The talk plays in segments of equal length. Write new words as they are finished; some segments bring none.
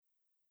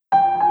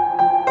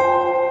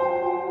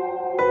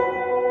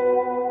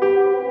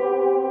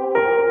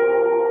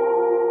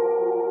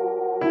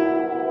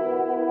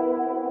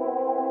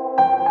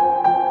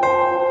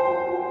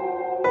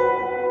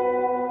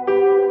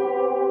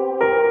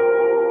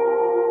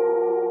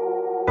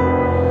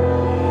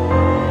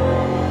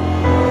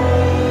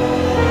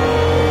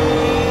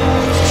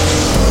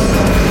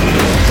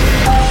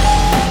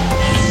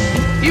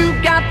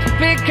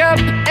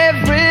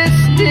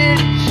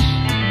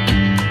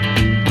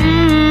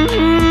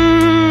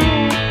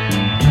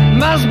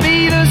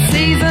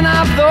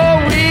of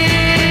the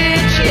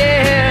witch,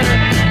 yeah.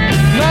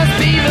 Must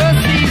be the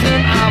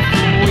season of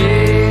the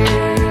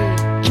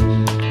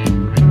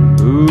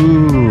witch.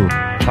 Ooh,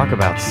 talk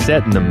about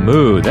setting the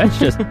mood.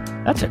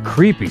 That's a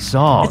creepy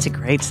song. It's a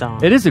great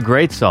song. It is a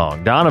great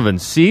song.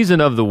 Donovan's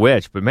Season of the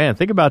Witch. But man,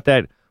 think about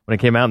that when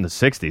it came out in the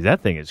 60s. That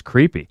thing is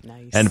creepy.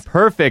 Nice. And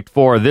perfect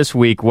for this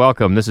week.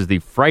 Welcome. This is the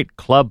Fright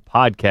Club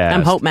Podcast.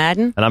 I'm Hope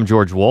Madden. And I'm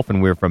George Wolf,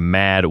 and we're from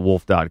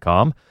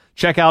madwolf.com.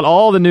 Check out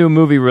all the new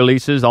movie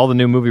releases, all the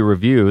new movie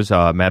reviews,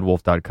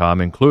 madwolf.com,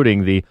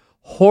 including the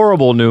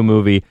horrible new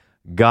movie,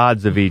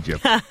 Gods of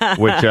Egypt,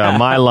 which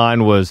my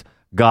line was,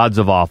 Gods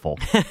of Awful.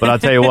 But I'll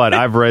tell you what,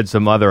 I've read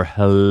some other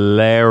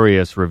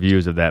hilarious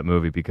reviews of that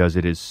movie because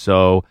it is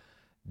so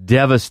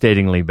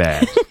devastatingly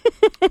bad.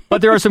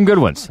 But there are some good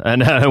ones,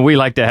 and we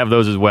like to have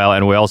those as well.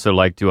 And we also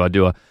like to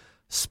do a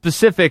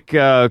specific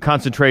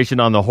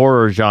concentration on the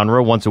horror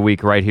genre once a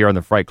week right here on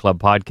the Fright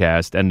Club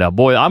Podcast. And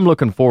boy, I'm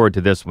looking forward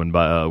to this one.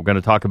 But we're going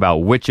to talk about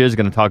witches,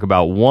 going to talk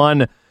about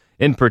one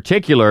in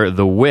particular,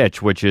 The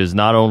Witch, which is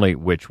not only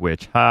which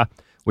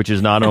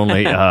is not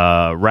only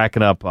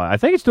racking up, I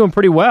think it's doing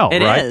pretty well,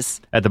 right? It is.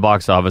 At the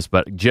box office,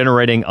 but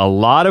generating a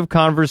lot of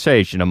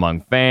conversation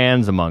among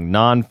fans, among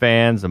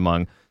non-fans,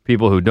 among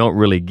people who don't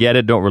really get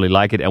it, don't really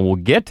like it. And we'll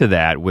get to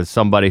that with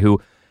somebody who,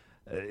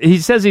 he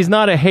says he's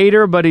not a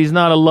hater, but he's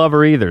not a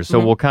lover either. So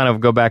we'll kind of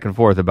go back and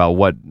forth about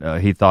what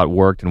he thought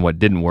worked and what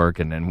didn't work.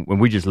 And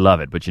we just love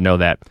it, but you know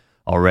that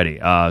already.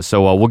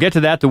 So we'll get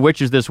to that, The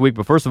Witches, this week.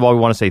 But first of all, we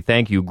want to say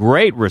thank you.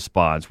 Great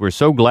response. We're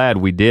so glad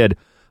we did.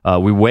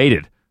 We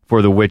waited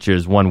for The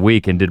Witches 1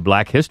 week and did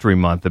Black History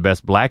Month, the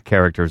best black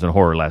characters in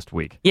horror last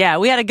week. Yeah,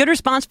 we had a good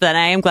response for that, and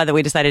I am glad that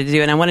we decided to do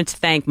it. And I wanted to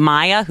thank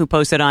Maya, who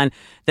posted on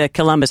the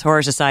Columbus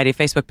Horror Society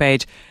Facebook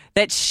page,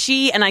 that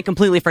she, and I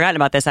completely forgotten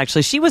about this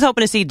actually, she was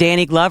hoping to see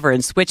Danny Glover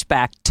in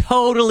Switchback.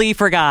 Totally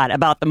forgot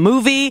about the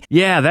movie.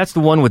 Yeah, that's the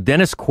one with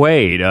Dennis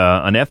Quaid,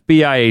 an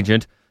FBI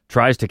agent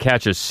tries to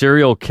catch a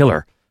serial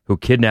killer who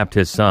kidnapped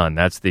his son.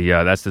 That's the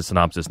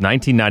synopsis.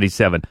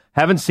 1997.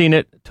 Haven't seen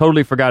it.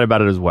 Totally forgot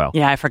about it as well.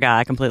 Yeah, I forgot.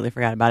 I completely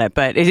forgot about it.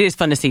 But it is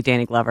fun to see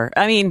Danny Glover.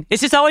 I mean,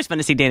 it's just always fun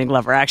to see Danny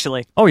Glover,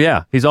 actually. Oh,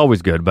 yeah. He's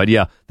always good. But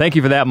yeah, thank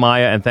you for that,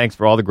 Maya, and thanks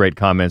for all the great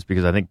comments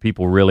because I think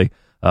people really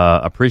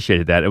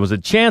appreciated that. It was a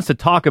chance to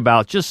talk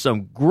about just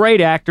some great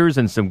actors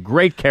and some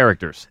great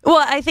characters.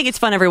 Well, I think it's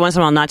fun every once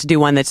in a while not to do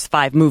one that's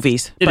 5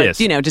 movies. It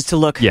is. You know, just to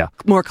look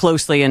more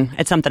closely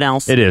at something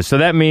else. It is. So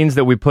that means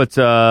that we put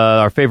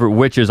our favorite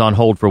witches on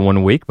hold for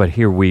 1 week, but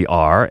here we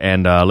are.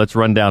 And let's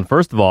run down,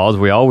 first of all, as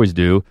we always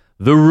do,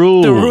 the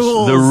rules.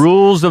 The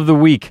rules of the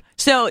week.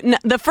 So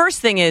the first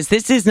thing is,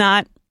 this is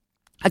not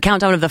a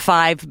countdown of the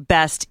 5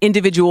 best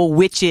individual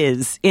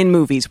witches in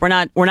movies. We're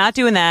not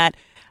doing that.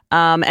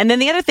 And then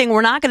the other thing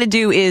we're not going to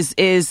do is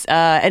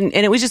and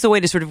it was just a way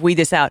to sort of weed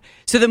this out.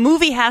 So the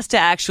movie has to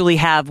actually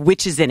have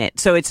witches in it.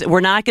 So we're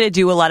not going to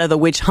do a lot of the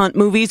witch hunt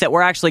movies that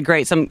were actually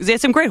great.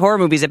 There's some great horror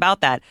movies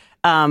about that.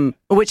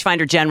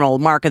 Witchfinder General,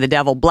 Mark of the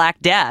Devil, Black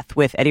Death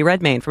with Eddie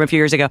Redmayne from a few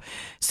years ago.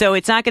 So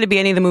it's not going to be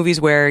any of the movies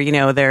where, you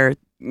know, there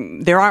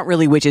aren't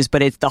really witches,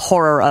 but it's the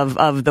horror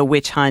of the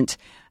witch hunt.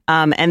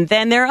 And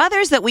then there are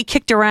others that we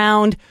kicked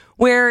around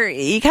where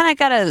you kind of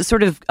got a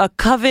sort of a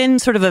coven,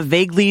 sort of a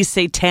vaguely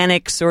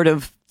satanic sort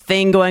of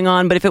thing going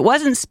on. But if it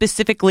wasn't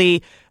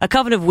specifically a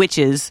coven of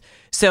witches,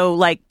 so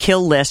like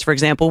Kill List, for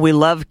example, we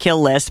love Kill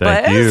List,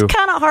 but it's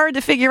kind of hard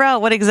to figure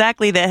out what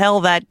exactly the hell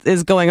that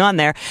is going on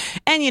there.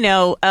 And, you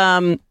know,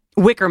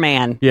 Wicker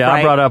Man. Yeah, right?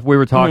 I brought up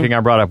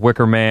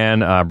Wicker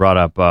Man, I brought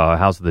up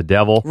House of the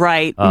Devil.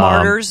 Right,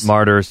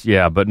 Martyrs,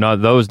 yeah, but no,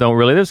 those don't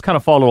really, those kind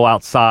of fall a little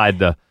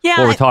outside what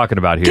we're talking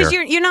about here. Because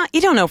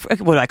you don't know,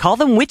 would I call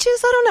them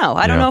witches? I don't know.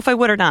 I don't know if I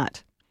would or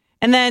not.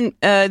 And then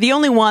the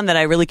only one that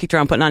I really kicked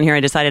around putting on here,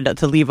 I decided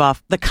to leave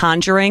off The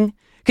Conjuring.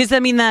 Because, I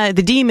mean, the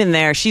demon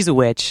there, she's a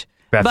witch.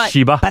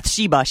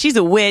 Bathsheba, she's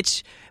a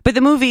witch. But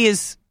the movie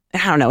is,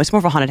 I don't know, it's more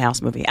of a haunted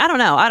house movie. I don't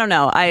know.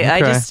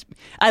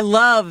 I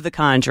love The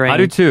Conjuring. I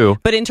do too.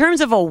 But in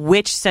terms of a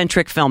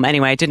witch-centric film,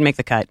 anyway, it didn't make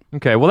the cut.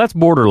 Okay, well, that's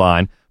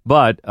borderline.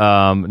 But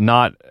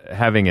not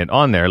having it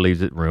on there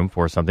leaves it room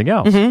for something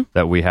else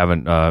that we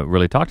haven't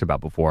really talked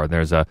about before.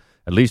 There's at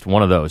least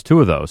one of those,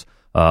 2 of those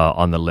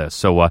on the list.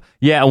 So, and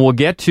we'll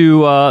get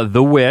to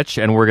The Witch,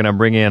 and we're going to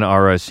bring in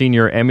our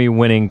senior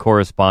Emmy-winning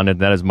correspondent.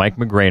 That is Mike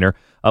McGrainer.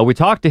 We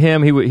talked to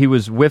him. He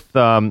was with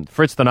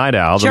Fritz the Night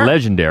Owl, the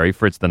legendary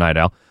Fritz the Night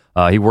Owl.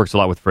 He works a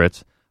lot with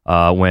Fritz.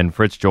 When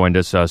Fritz joined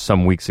us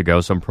some weeks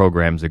ago, some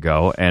programs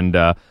ago. And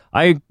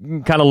I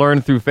kind of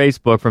learned through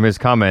Facebook from his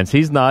comments,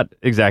 he's not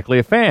exactly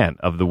a fan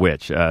of The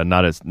Witch,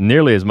 not as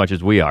nearly as much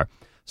as we are.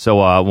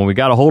 So when we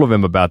got a hold of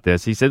him about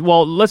this, he said,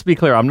 well, let's be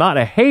clear, I'm not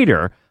a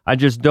hater.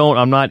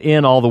 I'm not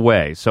in all the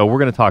way. So we're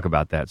going to talk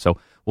about that. So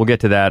we'll get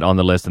to that on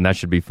the list, and that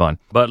should be fun.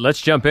 But let's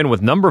jump in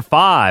with number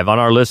 5 on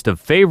our list of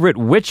favorite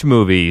witch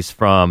movies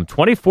from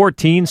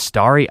 2014,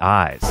 Starry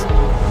Eyes.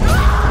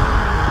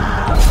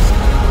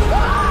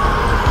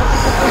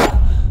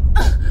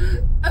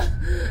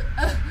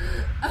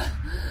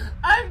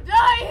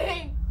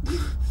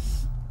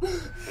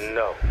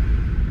 No.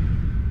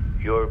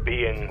 You're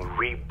being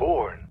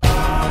reborn.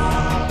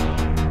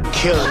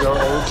 Kill your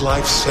old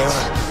life, Sarah.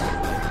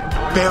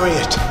 Bury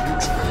it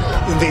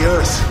in the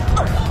earth.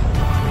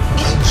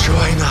 And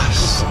join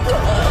us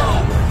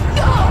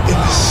in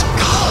the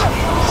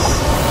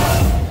skies.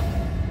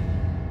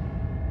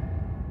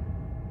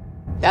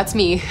 That's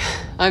me.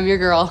 I'm your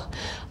girl.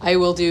 I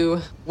will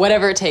do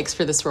whatever it takes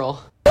for this role.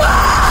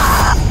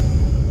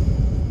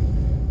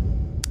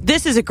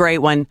 This is a great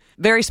one.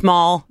 Very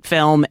small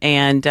film,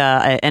 and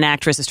an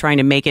actress is trying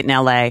to make it in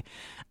L.A.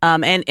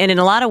 And in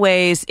a lot of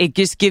ways, it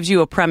just gives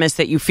you a premise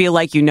that you feel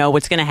like you know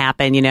what's going to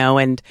happen, you know,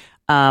 and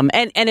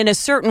in a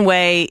certain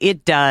way,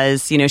 it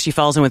does. You know, she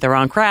falls in with the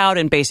wrong crowd,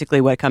 and basically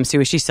what it comes to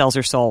is she sells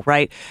her soul,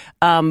 right?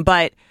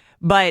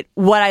 But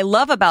what I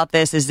love about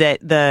this is that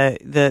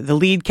the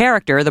lead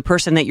character, the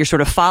person that you're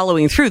sort of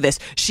following through this,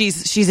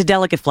 she's a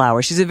delicate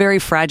flower. She's a very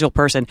fragile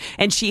person,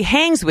 and she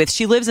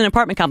lives in an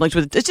apartment complex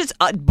with just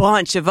a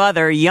bunch of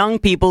other young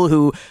people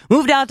who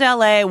moved out to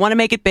LA, want to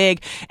make it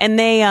big, and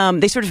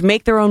they sort of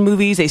make their own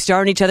movies. They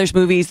star in each other's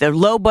movies. They're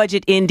low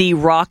budget, indie,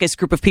 raucous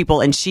group of people,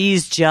 and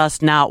she's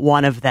just not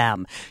one of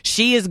them.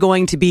 She is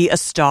going to be a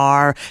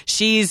star.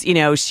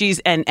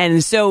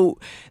 And so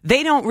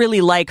they don't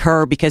really like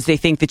her because they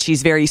think that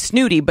she's very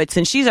snooty, but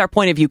since she's our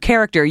point of view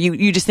character,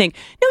 you just think,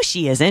 no,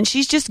 she isn't.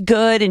 She's just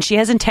good, and she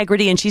has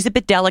integrity, and she's a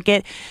bit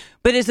delicate.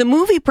 But as the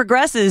movie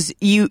progresses,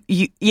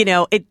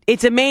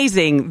 it's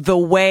amazing the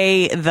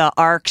way the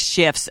arc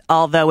shifts,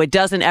 although it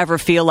doesn't ever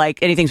feel like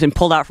anything's been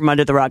pulled out from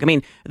under the rug. I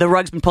mean, the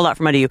rug's been pulled out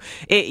from under you.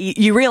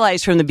 You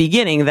realize from the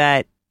beginning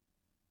that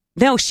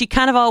no, she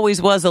kind of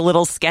always was a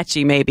little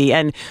sketchy, maybe.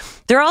 And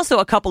there are also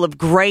a couple of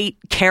great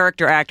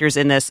character actors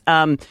in this.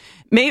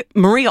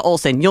 Maria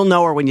Olsen, you'll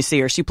know her when you see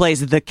her. She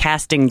plays the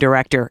casting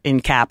director in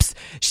caps.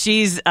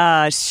 You'll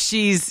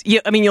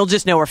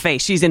just know her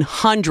face. She's in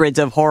hundreds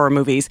of horror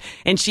movies,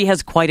 and she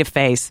has quite a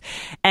face.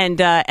 And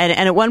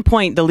at one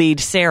point, the lead,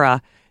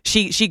 Sarah,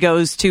 she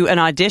goes to an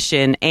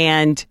audition,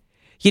 and,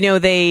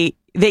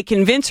 they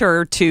convince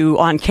her to,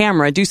 on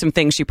camera, do some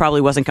things she probably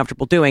wasn't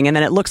comfortable doing, and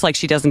then it looks like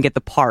she doesn't get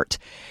the part.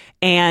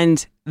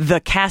 And the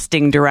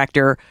casting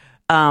director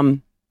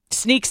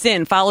sneaks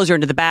in, follows her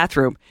into the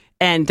bathroom,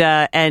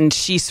 and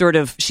she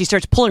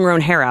starts pulling her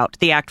own hair out.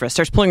 The actress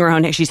starts pulling her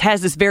own hair. She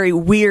has this very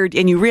weird,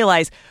 and you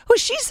realize,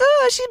 she's a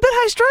bit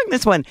high strung,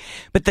 this one.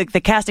 But the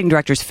casting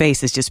director's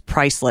face is just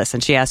priceless,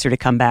 and she asked her to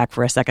come back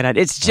for a second.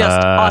 It's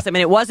just awesome,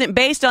 and it wasn't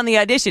based on the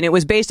audition. It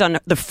was based on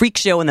the freak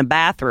show in the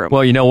bathroom.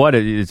 Well, you know what?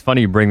 It's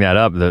funny you bring that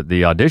up,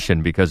 the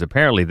audition, because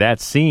apparently that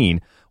scene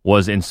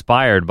was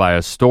inspired by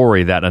a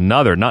story that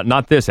another,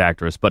 not this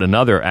actress, but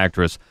another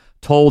actress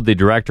told the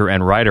director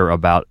and writer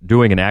about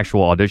doing an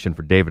actual audition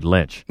for David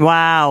Lynch.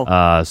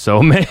 Wow.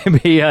 So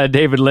maybe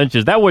David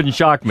Lynch's, that wouldn't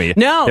shock me.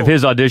 No. If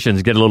his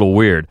auditions get a little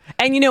weird.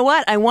 And you know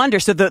what? I wonder,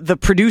 so the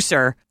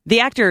producer,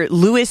 the actor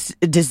Louis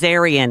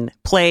Desarian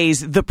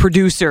plays the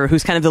producer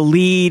who's kind of the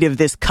lead of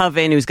this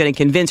coven, who's going to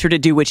convince her to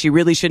do what she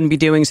really shouldn't be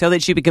doing so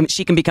that she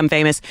can become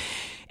famous.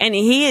 And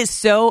he is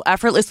so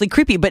effortlessly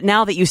creepy. But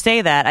now that you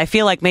say that, I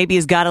feel like maybe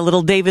he's got a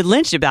little David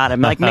Lynch about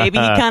him. Like maybe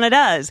he kind of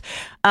does.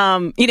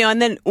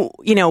 And then,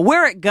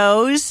 where it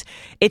goes,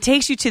 it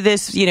takes you to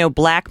this,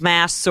 black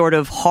mass sort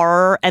of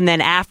horror. And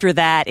then after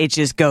that, it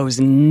just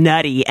goes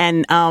nutty.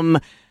 And,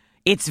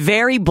 it's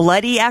very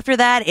bloody after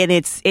that, and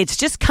it's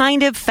just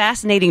kind of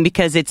fascinating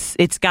because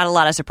it's got a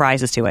lot of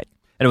surprises to it.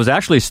 And it was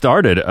actually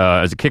started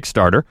as a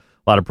Kickstarter.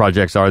 A lot of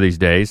projects are these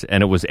days,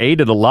 and it was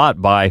aided a lot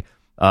by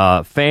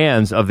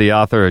fans of the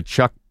author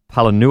Chuck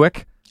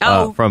Palahniuk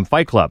from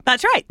Fight Club.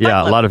 That's right.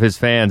 Yeah, a lot of his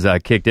fans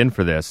kicked in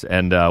for this,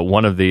 and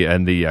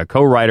the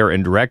co-writer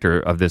and director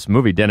of this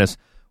movie, Dennis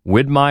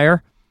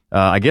Widmeyer,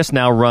 I guess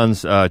now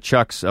runs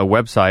Chuck's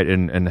website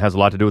and has a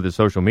lot to do with his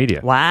social media.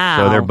 Wow!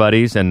 So they're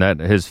buddies, and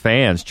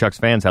Chuck's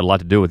fans had a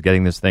lot to do with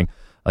getting this thing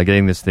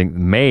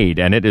made.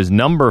 And it is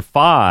number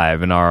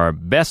 5 in our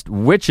best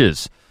witch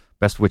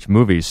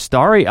movies,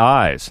 Starry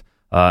Eyes,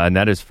 and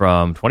that is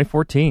from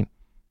 2014.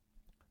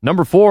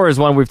 Number 4 is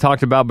one we've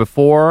talked about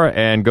before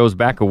and goes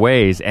back a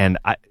ways. And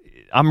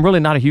I'm really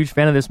not a huge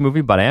fan of this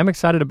movie, but I am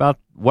excited about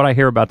what I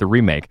hear about the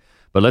remake.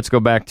 But let's go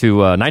back to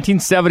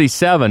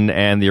 1977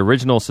 and the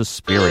original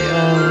Suspiria.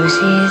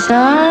 Roses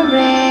are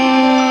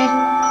red,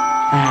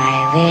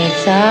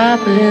 violets are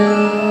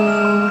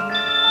blue,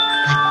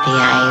 but the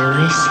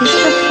iris is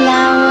the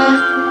flower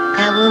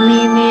that will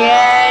mean the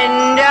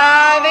end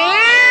of it.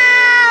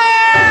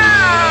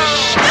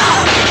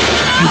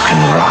 You can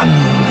run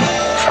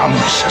from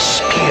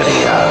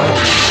Suspiria,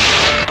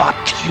 but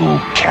you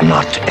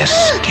cannot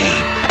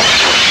escape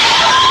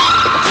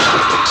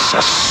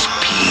Suspiria.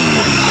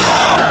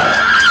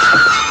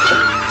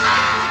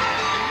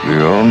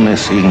 The only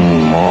thing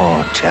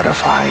more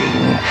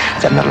terrifying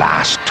than the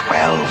last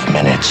 12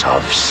 minutes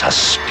of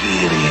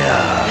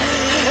Suspiria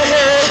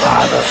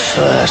are the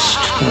first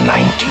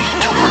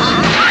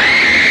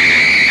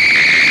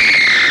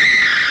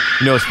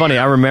 92. It's funny.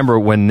 I remember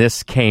when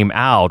this came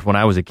out when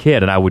I was a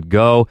kid, and I would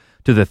go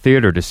to the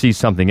theater to see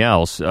something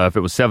else. If it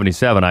was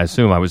 77, I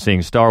assume I was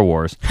seeing Star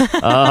Wars.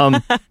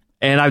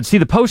 And I'd see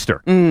the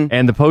poster,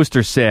 and the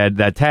poster said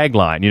that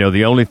tagline,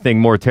 the only thing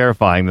more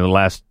terrifying than the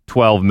last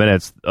 12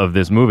 minutes of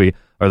this movie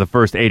are the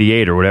first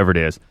 88 or whatever it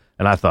is.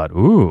 And I thought,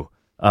 ooh.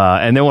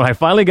 And then when I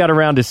finally got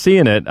around to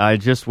seeing it, I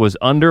just was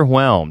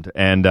underwhelmed.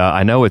 And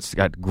I know it's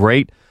got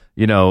great,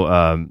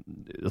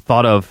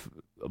 thought of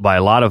by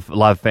a lot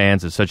of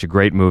fans. It's such a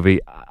great movie.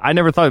 I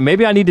never thought,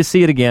 maybe I need to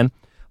see it again.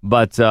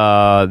 But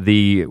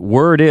the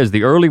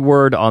early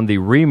word on the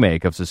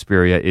remake of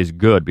Suspiria is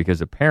good,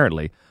 because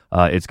apparently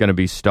it's going to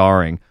be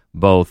starring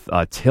both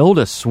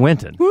Tilda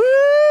Swinton, Woo!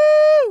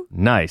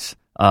 nice,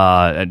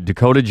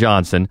 Dakota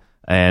Johnson,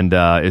 and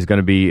is going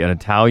to be an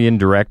Italian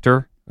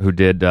director who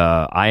did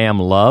I Am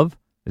Love.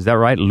 Is that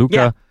right?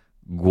 Luca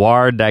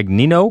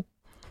Guadagnino,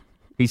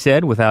 he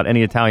said, without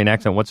any Italian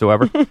accent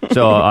whatsoever.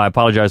 So I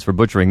apologize for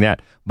butchering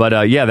that. But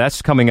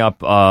that's coming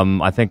up,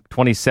 I think,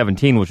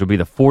 2017, which will be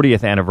the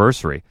 40th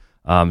anniversary.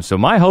 So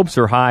my hopes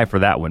are high for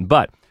that one.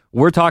 But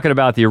we're talking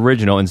about the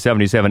original in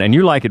 77, and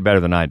you like it better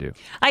than I do.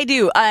 I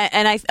do.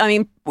 And I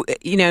mean,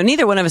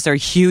 neither one of us are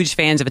huge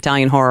fans of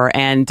Italian horror,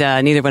 and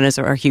neither one of us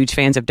are huge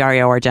fans of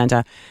Dario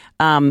Argento.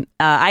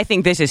 I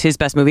think this is his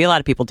best movie. A lot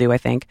of people do, I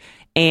think.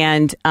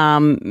 And,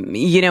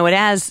 it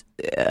has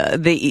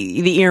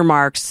the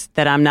earmarks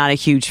that I'm not a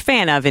huge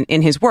fan of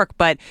in his work,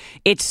 but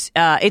it's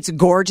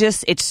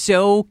gorgeous. It's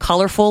so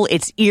colorful.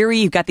 It's eerie.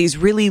 You've got these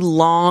really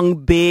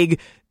long, big,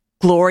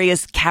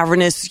 glorious,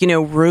 cavernous,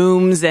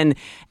 rooms and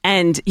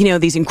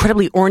these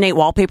incredibly ornate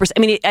wallpapers. I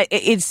mean,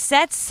 it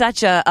sets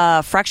such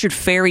a fractured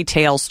fairy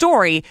tale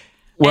story.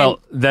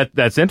 Well,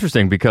 that's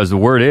interesting, because the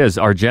word is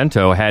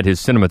Argento had his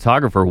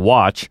cinematographer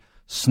watch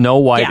Snow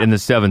White and the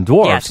Seven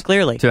Dwarfs, yes,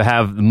 clearly, to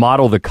have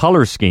model the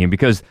color scheme,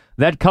 because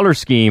that color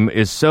scheme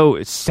is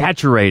so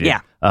saturated. Yeah.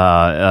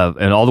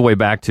 And all the way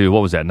back to,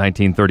 what was that,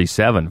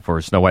 1937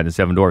 for Snow White and the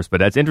Seven Dwarfs. But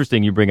that's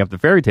interesting you bring up the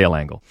fairy tale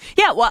angle.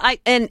 Yeah, well,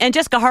 and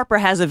Jessica Harper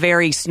has a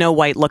very Snow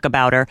White look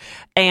about her.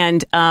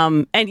 And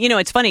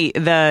it's funny,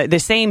 the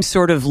same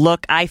sort of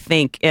look, I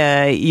think,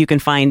 you can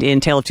find in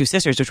Tale of Two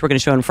Sisters, which we're going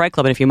to show in Fright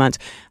Club in a few months.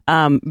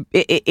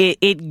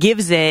 It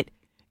gives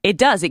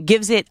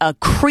it a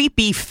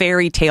creepy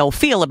fairy tale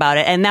feel about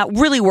it, and that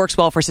really works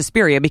well for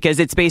Suspiria, because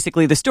it's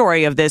basically the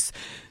story of this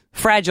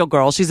fragile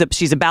girl. She's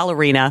a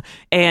ballerina,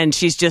 and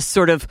she's just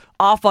sort of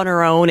off on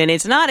her own, and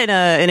it's not in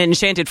an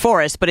enchanted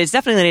forest, but it's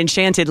definitely an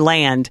enchanted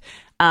land.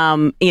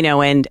 And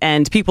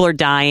people are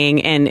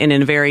dying, and in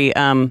a very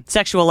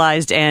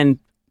sexualized and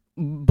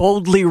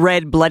boldly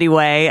red, bloody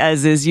way,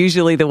 as is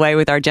usually the way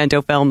with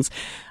Argento films.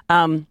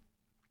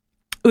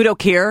 Udo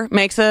Kier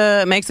makes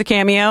a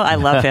cameo. I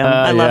love him.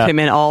 I love him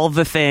in all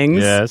the things.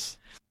 Yes.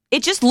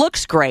 It just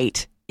looks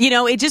great.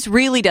 It just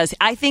really does.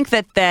 I think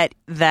that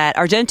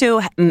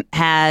Argento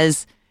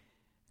has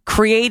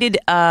created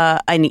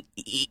an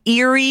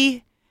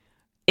eerie,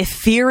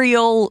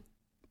 ethereal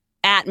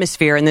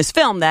atmosphere in this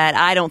film that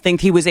I don't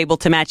think he was able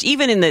to match.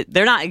 Even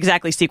they're not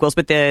exactly sequels,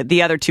 but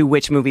the other two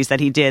witch movies that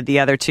he did, the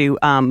other two,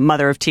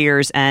 Mother of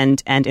Tears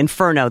and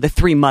Inferno, the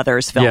Three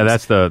Mothers films. Yeah,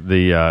 that's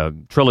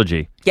the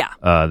trilogy. Yeah.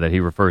 That he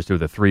refers to,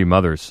 the Three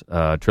Mothers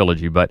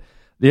trilogy. But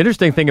the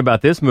interesting thing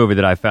about this movie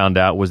that I found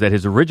out was that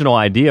his original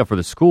idea for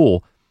the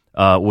school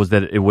was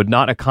that it would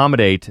not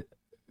accommodate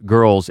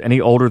girls any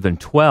older than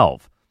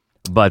 12.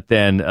 But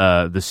then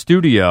the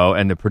studio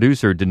and the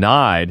producer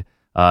denied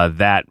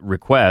that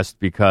request,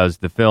 because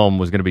the film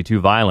was going to be too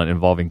violent,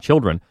 involving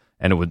children,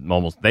 and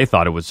they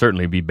thought it would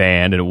certainly be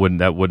banned, and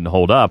that wouldn't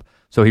hold up.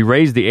 So he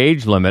raised the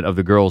age limit of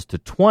the girls to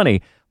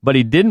 20, but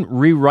he didn't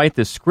rewrite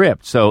the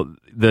script. So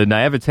the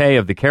naivete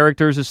of the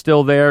characters is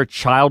still there,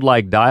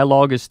 childlike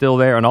dialogue is still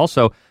there, and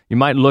also you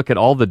might look at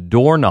all the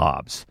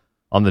doorknobs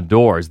on the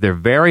doors. They're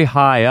very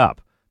high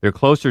up. They're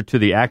closer to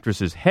the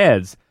actresses'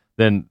 heads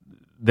than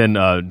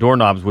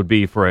doorknobs would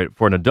be for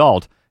an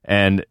adult.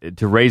 And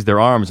to raise their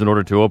arms in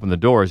order to open the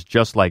doors,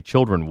 just like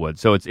children would.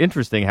 So it's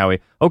interesting how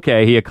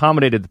he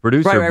accommodated the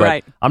producer,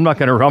 right. I'm not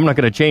going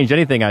to change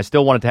anything. I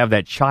still want it to have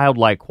that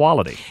childlike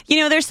quality.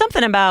 There's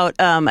something about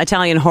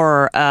Italian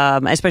horror,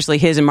 especially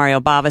his and Mario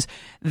Bava's,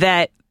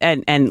 that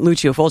and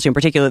Lucio Fulci in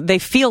particular, they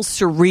feel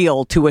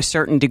surreal to a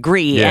certain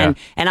degree. Yeah.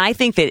 And I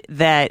think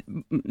that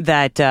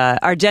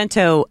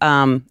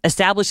Argento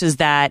establishes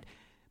that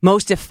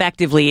most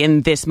effectively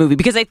in this movie,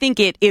 because I think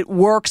it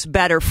works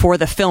better for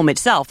the film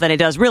itself than it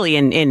does really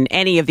in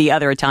any of the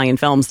other Italian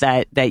films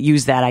that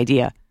use that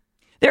idea.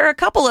 There are a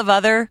couple of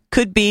other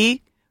could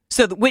be.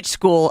 So the Witch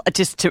School,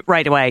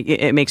 right away,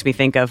 it makes me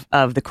think of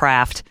The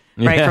Craft,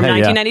 right, from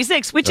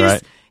 1996, which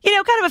is,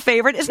 kind of a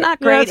favorite. It's not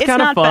great. It's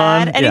not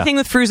fun. bad. Anything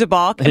with Fruza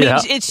Balk. I mean,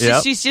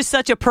 Yeah. she's just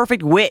such a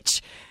perfect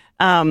witch.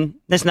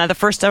 That's not the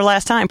first or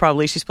last time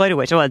probably she's played a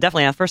witch. Well,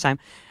 definitely not the first time.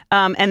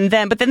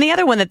 But then the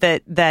other one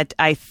that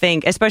I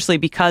think, especially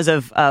because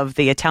of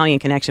the Italian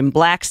connection,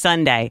 Black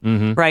Sunday,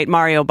 right?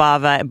 Mario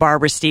Bava,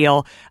 Barbara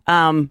Steele.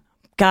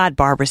 God,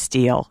 Barbara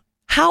Steele.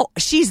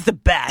 She's the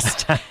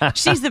best.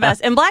 She's the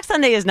best. And Black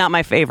Sunday is not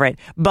my favorite,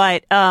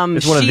 but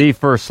it's one of the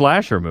first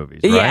slasher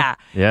movies, right?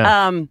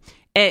 Yeah.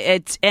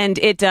 she's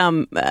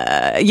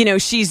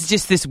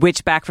just this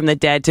witch back from the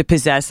dead to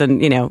possess and,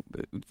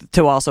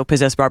 to also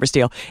possess Barbara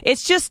Steele.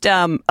 It's just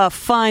a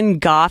fun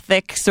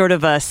gothic sort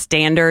of a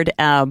standard,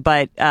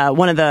 but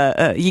one of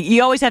the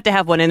you always have to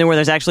have one in there where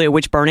there's actually a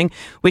witch burning,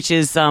 which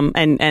is and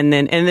then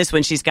in this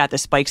one she's got the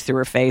spikes through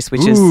her face,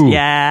 which is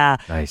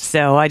nice.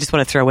 So I just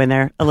want to throw in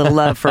there a little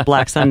love for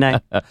Black Sunday.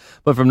 But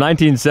from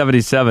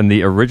 1977,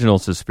 the original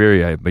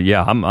Suspiria. But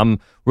yeah, I'm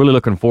really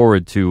looking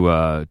forward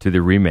to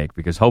the remake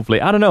because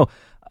hopefully, I don't know,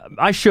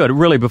 I should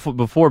really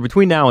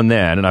between now and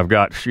then, and I've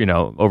got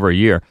over a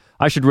year,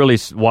 I should really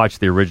watch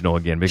the original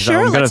again because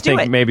I'm going to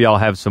think maybe I'll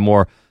have some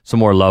more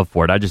love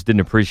for it. I just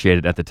didn't appreciate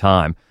it at the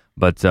time.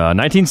 But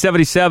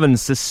 1977,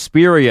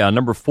 Suspiria,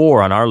 number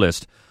 4 on our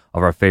list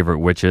of our favorite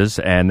witches,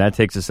 and that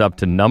takes us up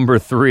to number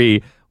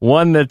 3.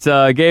 One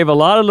that gave a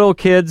lot of little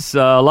kids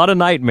a lot of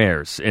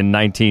nightmares in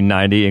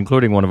 1990,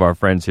 including one of our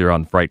friends here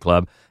on Fright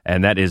Club,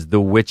 and that is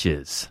The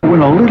Witches.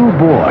 When a little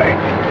boy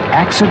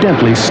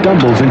accidentally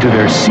stumbles into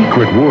their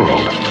secret world,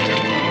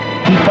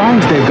 he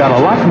finds they've got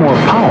a lot more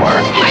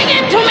power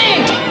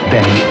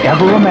than he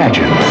ever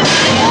imagined.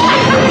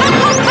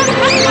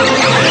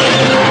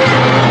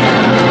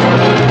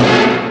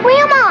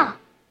 Grandma,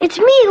 it's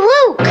me,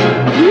 Luke.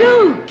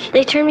 Luke!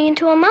 They turned me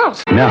into a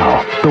mouse.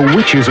 Now, the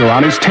witches are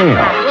on his tail.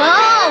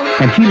 Whoa!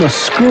 And he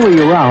must scurry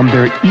around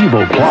their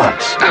evil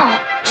plots.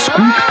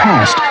 Squeak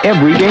past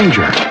every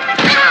danger.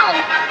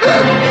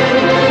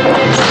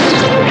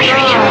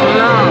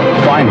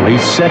 Finally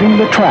setting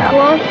the trap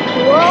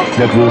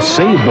that will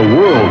save the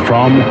world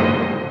from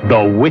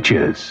the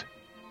witches.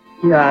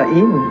 You are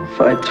in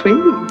for a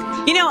treat.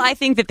 I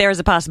think that there is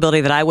a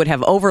possibility that I would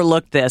have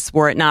overlooked this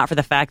were it not for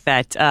the fact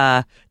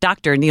that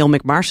Dr. Neil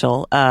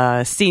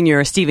McMarshall,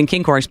 senior Stephen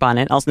King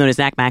correspondent, also known as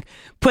NACMAC,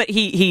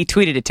 he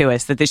tweeted it to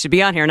us that this should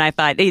be on here, and I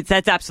thought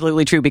that's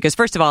absolutely true because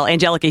first of all,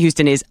 Angelica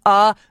Houston is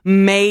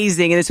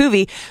amazing in this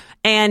movie,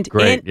 and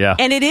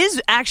and it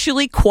is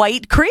actually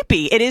quite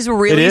creepy. It is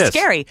really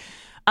scary.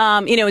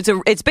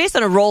 It's based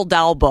on a Roald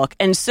Dahl book,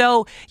 and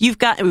so you've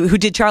got who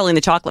did Charlie and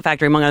the Chocolate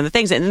Factory, among other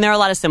things, and there are a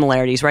lot of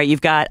similarities, right?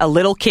 You've got a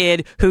little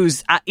kid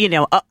who's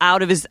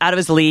out of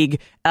his league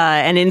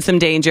and in some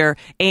danger,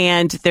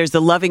 and there's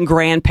the loving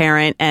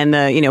grandparent, and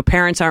the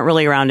parents aren't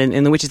really around,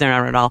 and the witches aren't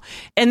around at all.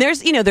 And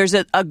there's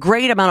a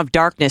great amount of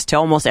darkness to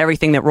almost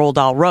everything that Roald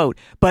Dahl wrote,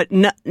 but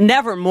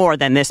never more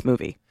than this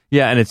movie.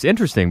 Yeah, and it's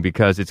interesting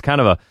because it's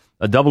kind of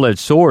a double-edged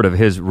sword of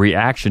his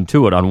reaction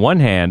to it. On one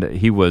hand,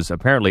 he was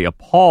apparently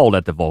appalled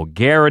at the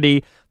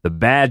vulgarity, the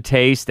bad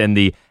taste, and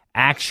the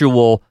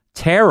actual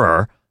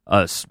terror,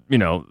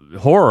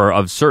 horror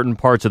of certain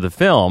parts of the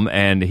film,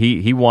 and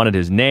he wanted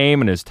his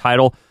name and his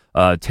title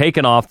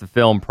taken off the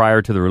film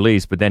prior to the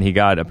release, but then he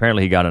got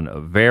a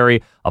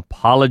very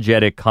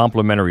apologetic,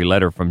 complimentary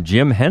letter from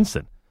Jim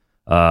Henson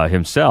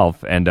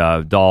himself, and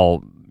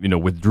Dahl,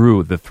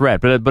 withdrew the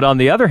threat. But on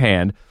the other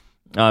hand,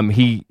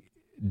 he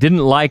didn't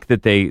like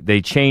that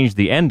they changed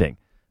the ending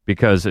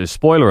because,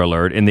 spoiler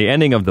alert, in the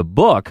ending of the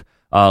book,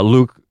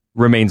 Luke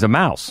remains a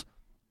mouse.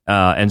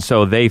 And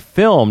so they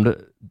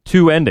filmed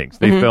 2 endings.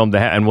 They filmed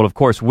and of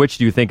course, which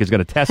do you think is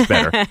going to test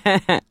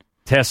better?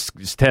 Test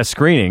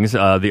screenings,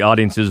 the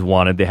audiences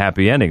wanted the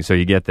happy ending. So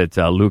you get that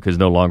Luke is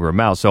no longer a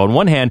mouse. So on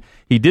one hand,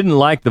 he didn't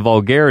like the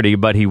vulgarity,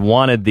 but he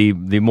wanted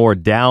the more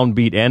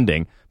downbeat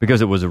ending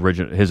because it was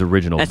his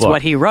original book. That's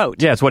what he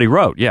wrote. Yeah, it's what he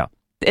wrote, yeah.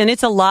 And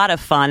it's a lot of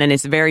fun, and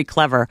it's very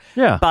clever.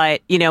 Yeah.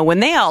 But, when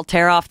they all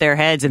tear off their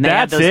heads and they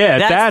have those...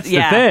 That's the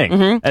thing.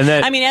 Mm-hmm. And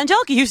then,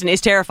 Angelica Houston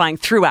is terrifying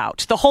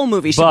throughout the whole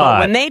movie.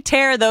 But when they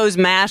tear those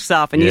masks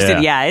off, and you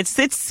said,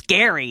 it's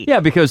scary. Yeah,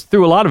 because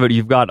through a lot of it,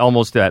 you've got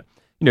almost that...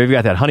 you've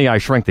got that Honey, I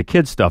Shrunk the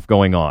Kid stuff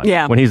going on.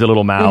 Yeah. When he's a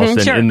little mouse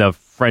and sure. in the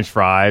French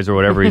fries or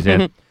whatever he's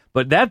in.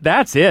 But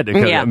that's it.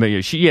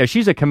 Because,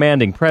 she's a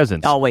commanding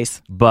presence.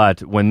 Always. But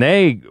when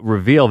they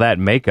reveal that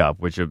makeup,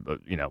 which,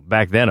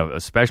 back then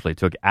especially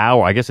took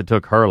hours, I guess it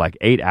took her like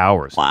 8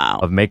 hours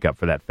of makeup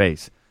for that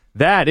face.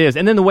 That is.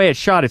 And then the way it's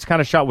shot, it's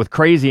kind of shot with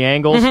crazy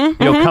angles,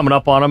 coming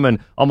up on them and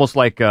almost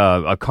like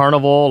a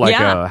carnival, like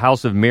a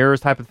House of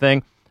Mirrors type of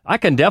thing. I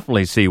can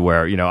definitely see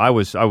where, I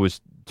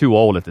was too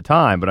old at the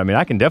time, but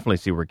I can definitely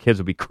see where kids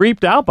would be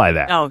creeped out by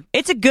that. Oh,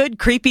 it's a good,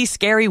 creepy,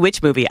 scary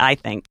witch movie, I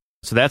think.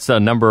 So that's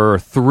number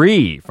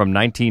 3 from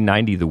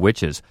 1990, The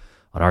Witches,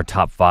 on our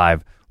top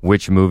 5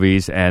 witch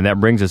movies. And that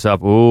brings us up,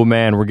 oh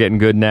man, we're getting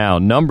good now.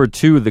 Number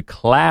 2, the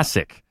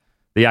classic,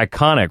 the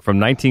iconic from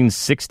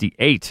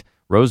 1968,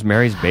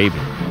 Rosemary's Baby.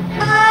 What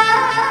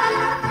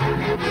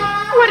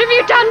have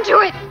you done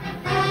to it?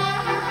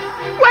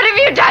 What have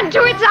you done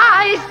to its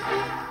eyes?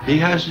 He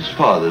has his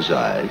father's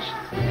eyes.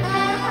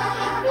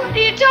 What are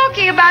you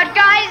talking about?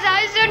 Guy's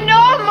eyes are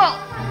normal.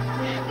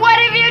 What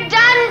have you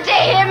done to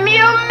him,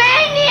 you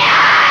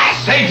maniac?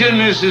 Satan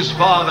is his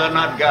father,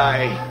 not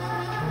Guy.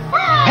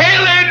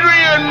 Hail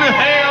Adrian!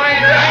 Hail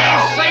Adrian!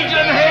 Hail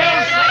Satan!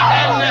 Hail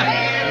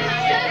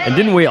Satan! And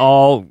didn't we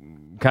all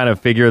kind of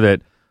figure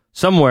that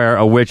somewhere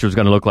a witch was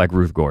going to look like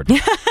Ruth Gordon?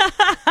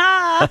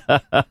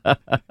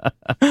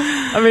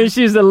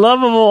 She's a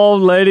lovable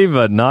old lady,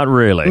 but not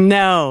really.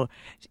 No.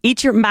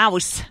 Eat your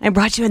mouse. I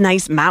brought you a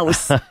nice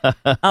mouse.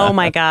 Oh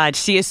my God,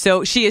 she is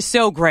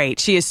so great.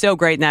 She is so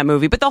great in that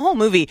movie. But the whole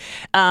movie,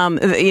 Mia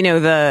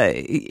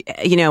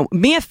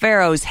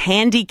Farrow's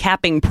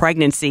handicapping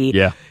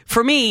pregnancy,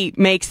 for me,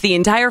 makes the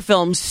entire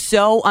film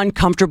so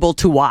uncomfortable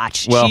to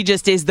watch. Well, she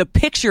just is the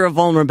picture of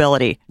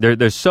vulnerability.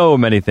 There's so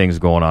many things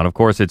going on. Of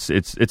course,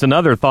 it's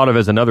another thought of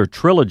as another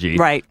trilogy,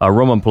 right?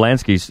 Roman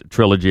Polanski's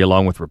trilogy,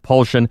 along with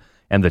Repulsion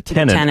and The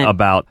Tenant.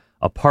 About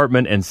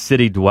apartment and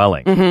city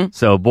dwelling. Mm-hmm.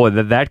 So, boy,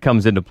 that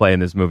comes into play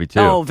in this movie too.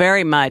 Oh,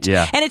 very much.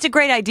 Yeah. And it's a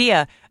great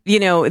idea.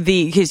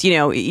 Because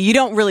you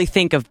don't really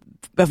think of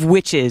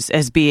witches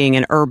as being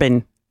an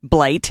urban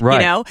blight,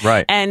 right,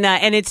 right.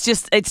 And it's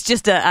just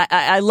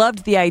I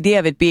loved the idea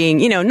of it being,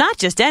 not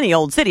just any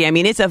old city. I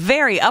mean, it's a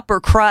very upper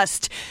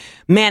crust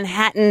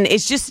Manhattan.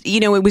 It's just,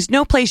 it was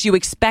no place you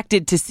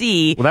expected to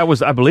see.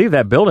 Well, I believe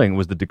that building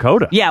was the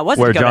Dakota. Yeah, it was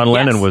where Dakota. John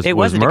Lennon was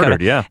murdered.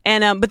 Dakota. Yeah.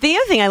 And but the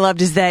other thing I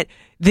loved is that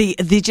the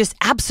just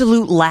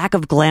absolute lack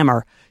of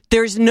glamour.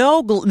 They're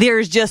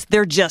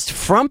just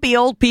frumpy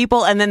old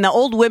people, and then the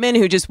old women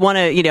who just want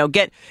to,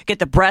 get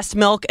the breast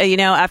milk,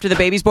 after the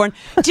baby's born.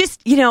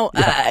 Just, you know what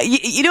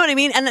I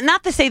mean? And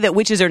not to say that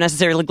witches are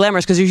necessarily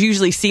glamorous, because they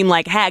usually seem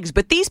like hags,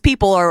 but these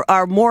people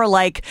are more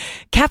like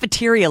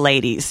cafeteria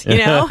ladies, which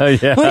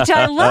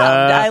I loved.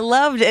 I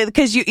loved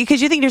because you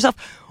think to yourself,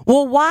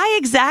 well, why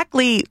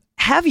exactly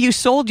have you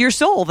sold your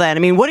soul then?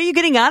 I mean, what are you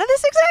getting out of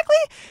this exactly?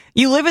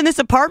 You live in this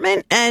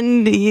apartment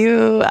and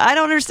I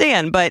don't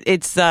understand, but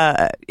it's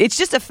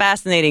just a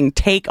fascinating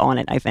take on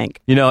it, I think.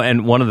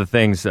 And one of the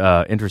things,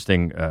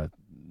 interesting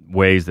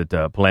ways that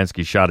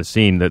Polanski shot a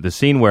scene, the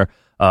scene where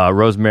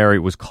Rosemary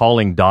was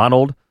calling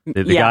Donald,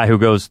 the guy who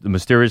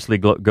mysteriously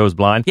goes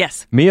blind.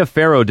 Yes. Mia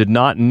Farrow did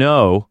not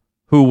know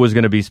who was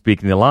going to be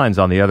speaking the lines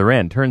on the other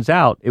end. Turns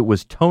out it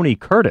was Tony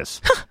Curtis.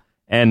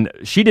 And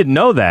she didn't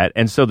know that,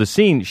 and so the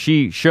scene,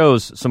 she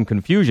shows some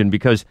confusion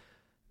because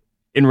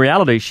in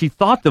reality, she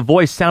thought the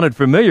voice sounded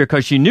familiar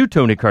because she knew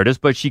Tony Curtis,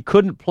 but she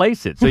couldn't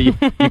place it. So you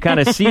kind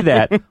of see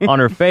that on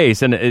her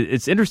face, and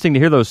it's interesting to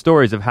hear those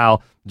stories of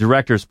how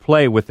directors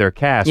play with their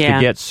cast to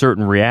get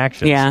certain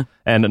reactions. Yeah.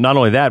 And not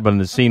only that, but in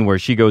the scene where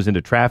she goes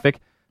into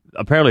traffic,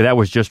 apparently that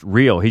was just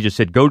real. He just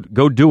said, go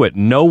do it.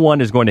 No one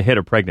is going to hit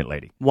a pregnant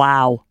lady.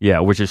 Wow.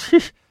 Yeah, which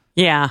is...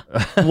 Yeah.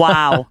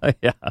 Wow.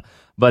 Yeah.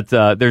 But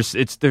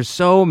there's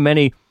so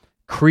many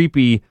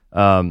creepy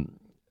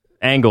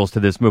angles to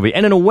this movie,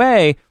 and in a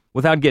way,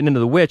 without getting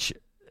into the witch,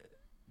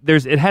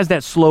 it has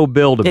that slow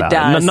build about it.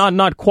 Does.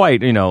 Not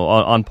quite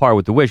on par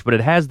with The Witch, but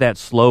it has that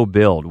slow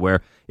build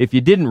where if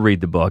you didn't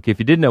read the book, if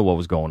you didn't know what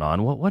was going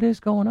on, what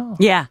is going on?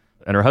 Yeah.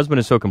 And her husband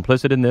is so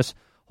complicit in this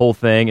whole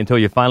thing until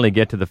you finally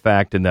get to the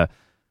fact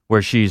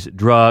where she's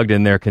drugged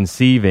and they're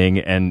conceiving,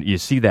 and you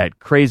see that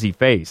crazy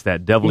face,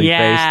 that devilly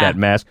face, that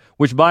mask,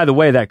 which, by the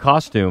way, that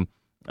costume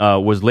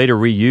was later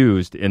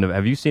reused in.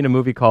 Have you seen a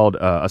movie called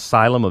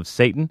Asylum of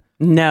Satan?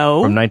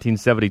 No. From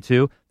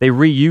 1972. They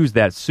reused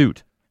that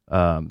suit. So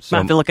might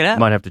have to look it up.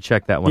 Might have to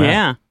check that one out.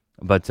 Yeah.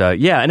 But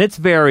and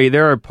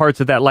there are parts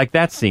of that, like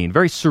that scene,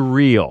 very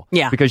surreal.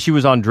 Yeah. Because she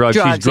was on drugs.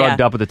 She's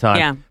drugged up at the time.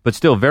 Yeah. But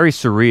still very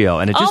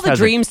surreal. And it all just the has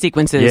dream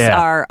sequences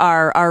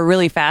are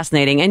really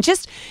fascinating. And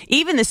just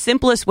even the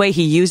simplest way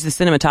he used the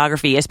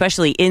cinematography,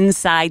 especially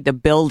inside the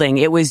building,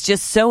 it was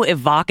just so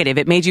evocative.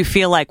 It made you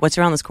feel like, what's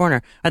around this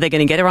corner? Are they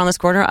going to get around this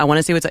corner? I want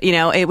to see what's,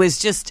 it was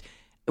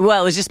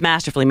just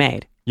masterfully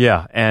made.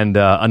 Yeah, and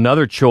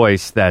another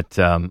choice that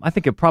I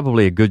think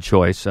probably a good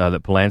choice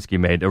that Polanski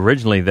made.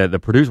 Originally,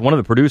 one of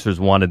the producers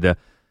wanted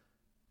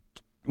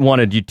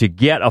you to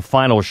get a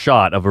final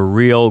shot of a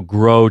real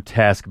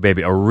grotesque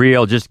baby,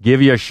 just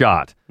give you a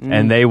shot,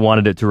 and they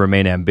wanted it to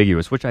remain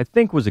ambiguous, which I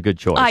think was a good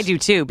choice. I do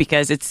too,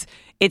 because it's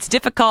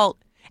difficult.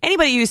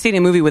 Anybody who's seen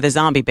a movie with a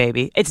zombie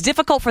baby, it's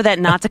difficult for that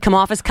not to come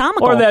off as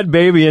comical. Or that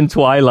baby in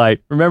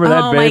Twilight. Remember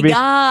that baby? Oh my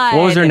God!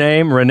 What was her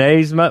name?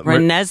 Renesmee.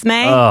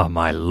 Renesmee. Oh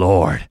my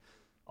Lord.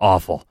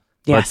 Awful.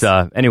 Yes.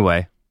 But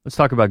anyway, let's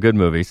talk about good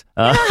movies.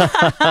 None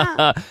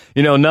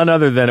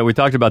other than we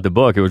talked about the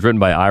book. It was written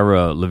by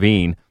Ira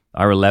Levin.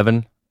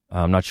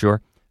 I'm not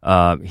sure.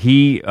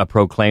 He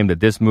proclaimed that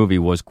this movie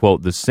was,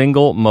 quote, the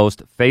single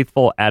most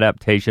faithful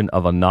adaptation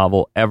of a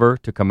novel ever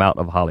to come out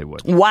of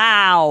Hollywood.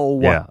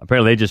 Wow. Yeah.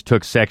 Apparently they just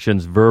took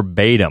sections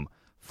verbatim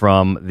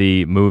from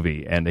the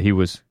movie, and he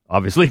was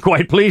obviously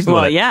quite pleased with it.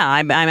 Well, yeah,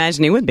 I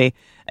imagine he would be.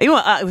 It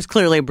was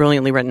clearly a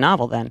brilliantly written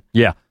novel then.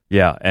 Yeah.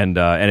 Yeah, and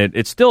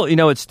it still,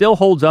 it still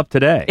holds up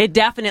today. It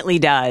definitely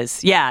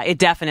does. Yeah, it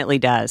definitely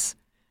does.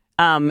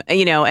 And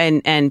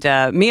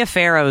Mia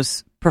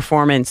Farrow's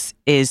performance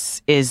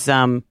is just,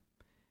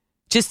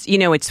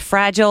 it's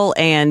fragile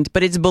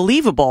but it's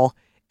believable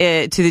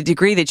to the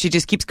degree that she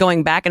just keeps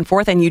going back and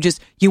forth, and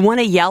you want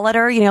to yell at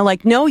her,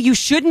 like, no, you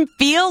shouldn't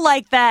feel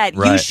like that.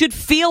 Right. You should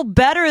feel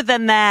better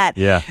than that.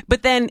 Yeah.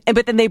 But then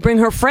they bring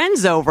her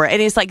friends over,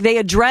 and it's like they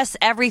address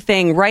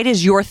everything right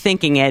as you're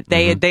thinking it.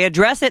 They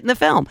address it in the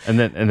film. And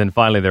then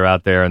finally they're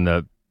out there, and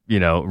the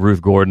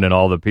Ruth Gordon and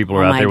all the people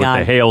are out there with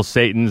the Hail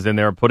Satans, and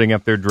they're putting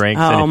up their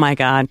drinks. Oh my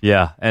God.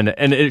 Yeah,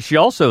 and she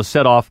also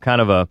set off kind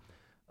of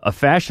a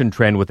fashion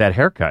trend with that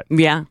haircut.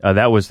 Yeah.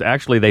 That was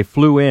actually, they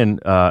flew in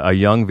a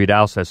young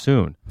Vidal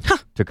Sassoon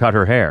to cut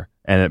her hair,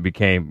 and it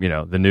became,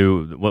 the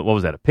new, what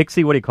was that, a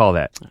pixie? What do you call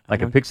that?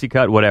 Like a pixie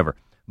cut? Whatever.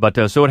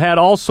 But so it had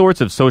all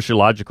sorts of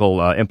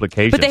sociological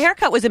implications. But the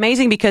haircut was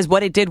amazing because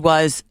what it did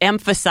was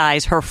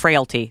emphasize her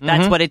frailty.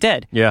 That's what it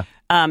did. Yeah.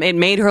 It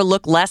made her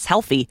look less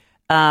healthy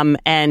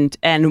and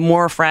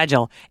more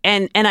fragile.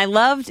 And I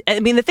loved,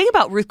 the thing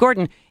about Ruth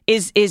Gordon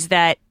is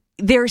that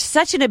there's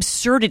such an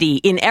absurdity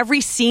in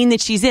every scene that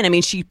she's in. I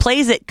mean, she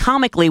plays it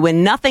comically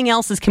when nothing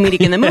else is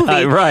comedic in the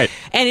movie. Right.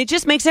 And it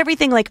just makes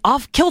everything like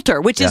off kilter,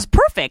 which is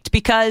perfect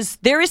because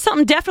there is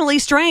something definitely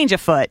strange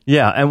afoot.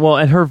 Yeah,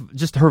 and her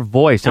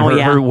voice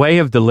and her way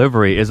of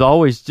delivery is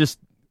always just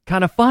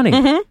kind of funny.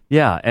 Mm-hmm.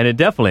 Yeah, and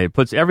it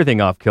puts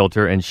everything off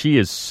kilter, and she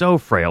is so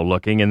frail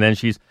looking, and then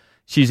she's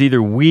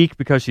either weak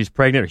because she's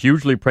pregnant or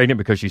hugely pregnant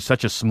because she's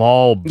such a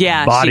small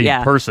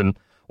bodied person,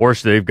 or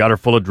they've got her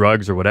full of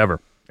drugs or whatever.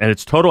 And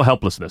it's total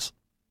helplessness.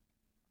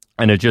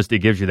 And it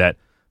gives you that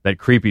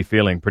creepy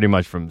feeling pretty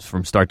much from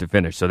start to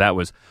finish. So that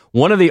was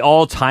one of the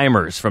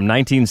all-timers from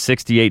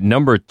 1968,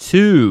 number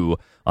 2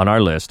 on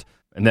our list.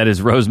 And that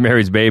is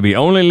Rosemary's Baby,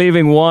 only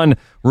leaving one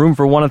room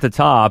for one at the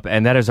top.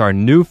 And that is our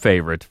new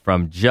favorite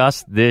from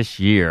just this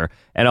year.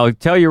 And I'll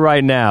tell you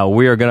right now,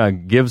 we are going to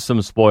give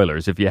some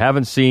spoilers. If you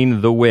haven't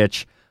seen The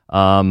Witch,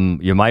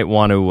 you might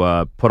want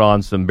to put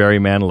on some Barry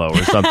Manilow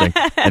or something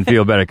and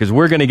feel better, because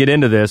we're going to get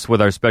into this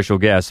with our special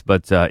guest,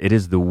 but it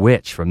is The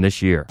Witch from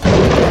this year.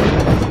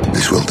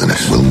 This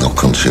wilderness will not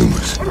consume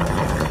us.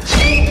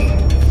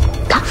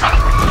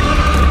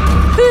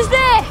 Who's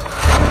there?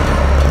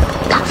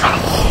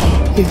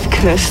 You've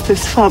cursed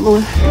this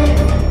family.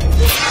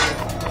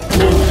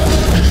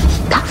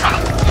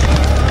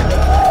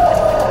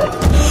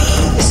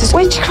 This is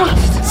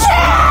witchcraft.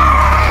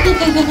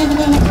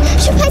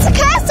 She plays a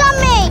curse on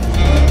me!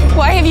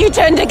 Why have you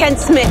turned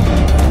against me?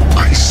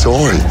 I saw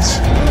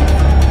it.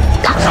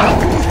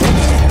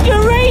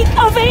 Your ray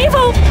of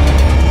evil!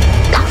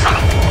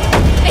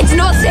 It's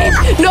not safe!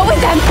 Not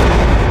with them!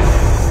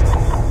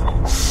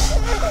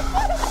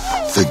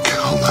 Think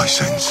on thy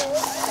sense.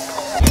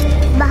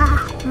 Ba,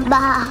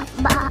 ba,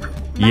 ba.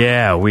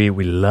 Yeah, we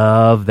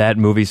love that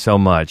movie so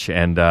much,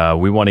 and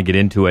we want to get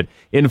into it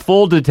in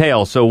full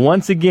detail. So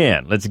once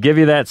again, let's give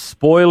you that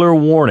spoiler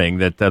warning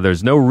that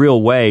there's no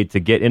real way to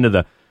get into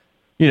the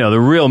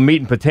real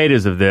meat and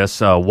potatoes of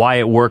this, why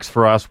it works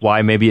for us,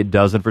 why maybe it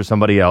doesn't for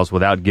somebody else,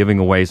 without giving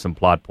away some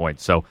plot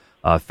points. So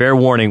fair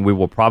warning, we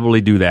will probably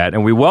do that.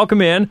 And we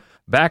welcome in,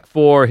 back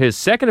for his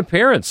second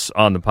appearance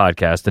on the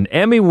podcast, an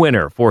Emmy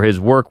winner for his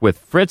work with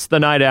Fritz the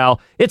Night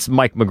Owl. It's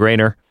Mike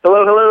McGrainer.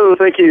 Hello,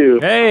 thank you.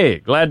 Hey,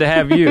 glad to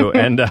have you.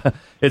 And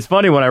it's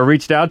funny, when I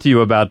reached out to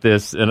you about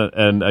this,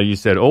 and you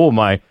said, "Oh,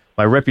 my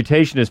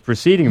reputation is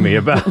preceding me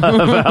about." I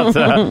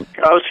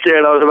was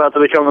scared I was about to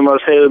become the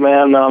most hated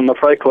man on the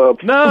Fight Club.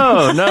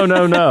 No,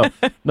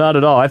 not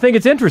at all. I think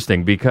it's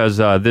interesting because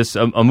a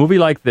movie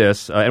like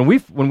this, and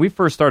when we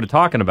first started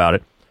talking about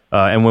it,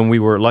 and when we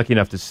were lucky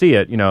enough to see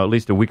it, at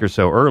least a week or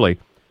so early,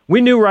 we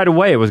knew right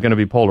away it was going to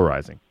be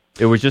polarizing.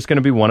 It was just going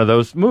to be one of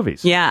those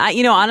movies. Yeah,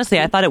 honestly,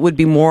 I thought it would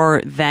be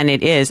more than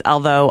it is,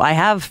 although I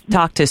have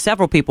talked to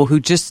several people who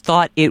just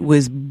thought it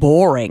was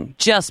boring.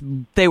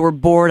 They were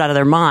bored out of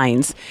their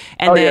minds.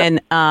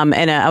 And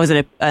I was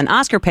at an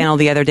Oscar panel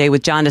the other day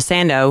with John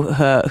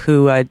DeSando,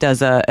 who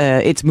does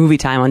It's Movie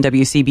Time on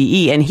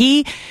WCBE, and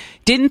he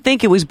didn't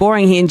think it was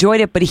boring. He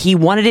enjoyed it, but he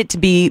wanted it to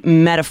be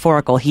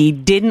metaphorical. He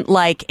didn't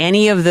like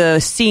any of the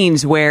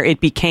scenes where it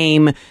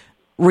became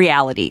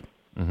reality.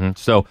 Mm-hmm.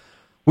 So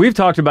we've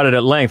talked about it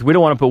at length. We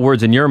don't want to put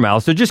words in your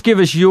mouth. So just give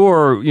us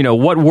your,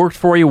 what worked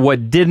for you,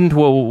 what didn't.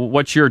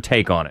 What's your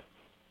take on it?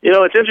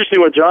 It's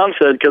interesting what John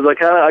said, because I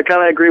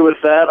kind of agree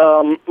with that.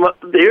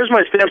 Here's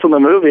my stance on the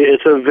movie.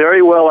 It's a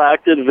very well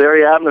acted,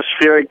 very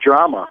atmospheric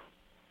drama.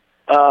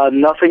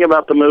 Nothing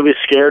about the movie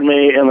scared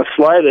me in the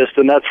slightest,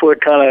 and that's what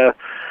kind of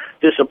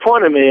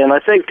disappointed me. And I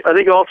think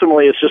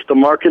ultimately it's just the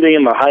marketing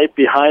and the hype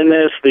behind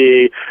this,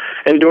 the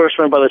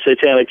endorsement by the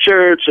Satanic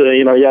Church,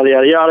 yada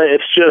yada yada.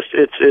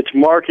 It's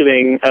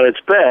marketing at its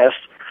best,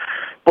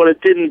 but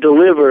it didn't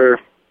deliver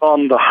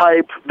on the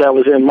hype that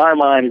was in my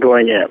mind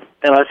going in.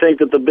 And I think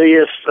that the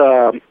biggest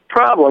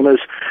problem is,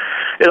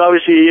 it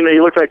obviously,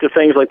 you look back to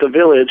things like The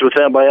Village, which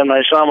was by M.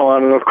 Night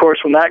Shyamalan, and of course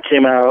when that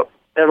came out,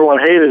 everyone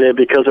hated it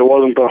because it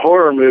wasn't the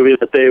horror movie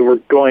that they were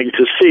going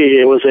to see.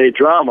 It was a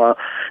drama.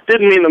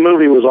 Didn't mean the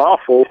movie was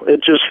awful.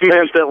 It just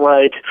meant that,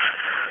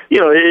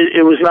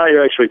 it was not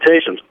your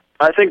expectations.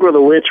 I think where The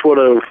Witch would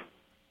have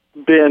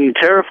been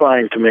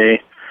terrifying to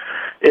me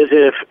is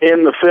if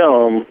in the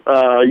film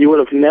you would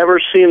have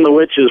never seen the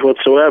witches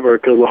whatsoever,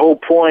 because the whole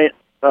point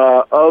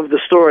of the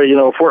story,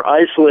 if we're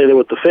isolated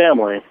with the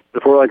family,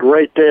 if we're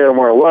right there and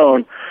we're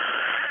alone,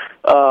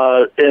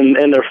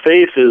 and their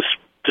faith is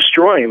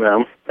destroying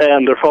them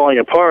and they're falling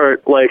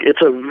apart,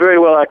 it's a very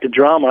well acted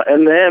drama.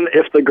 And then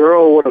if the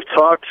girl would have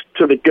talked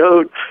to the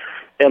goat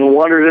and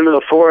wandered into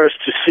the forest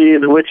to see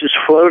the witches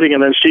floating,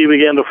 and then she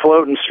began to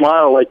float and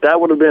smile,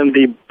 that would have been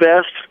the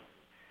best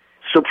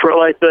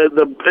like the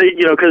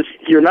because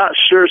you're not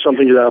sure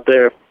something's out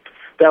there.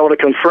 That would have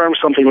confirmed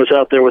something was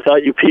out there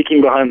without you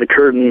peeking behind the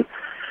curtain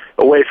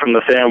away from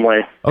the family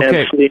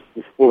and seeing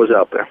what was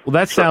out there. Well,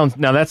 that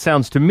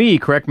sounds to me,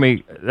 correct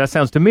me, that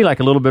sounds to me like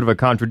a little bit of a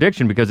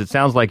contradiction, because it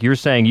sounds like you're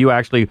saying you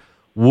actually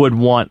would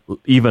want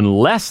even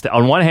less.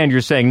 On one hand,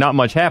 you're saying not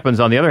much happens.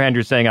 On the other hand,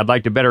 you're saying I'd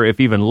like to better if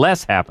even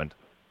less happened.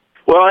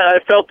 Well, I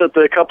felt that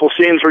the couple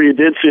scenes where you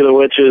did see the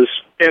witches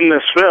in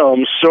this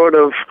film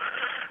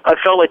I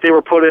felt like they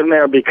were put in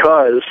there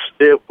because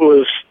there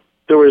was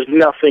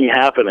nothing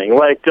happening. So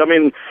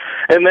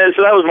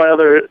that was my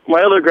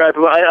other gripe.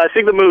 I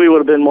think the movie would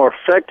have been more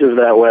effective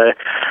that way.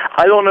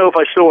 I don't know if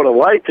I still would have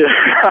liked it.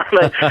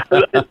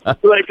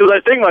 Because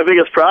I think my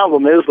biggest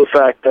problem is the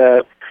fact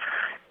that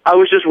I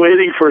was just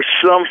waiting for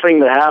something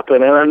to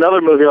happen. And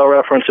another movie I'll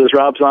reference is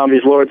Rob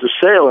Zombie's Lords of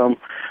Salem,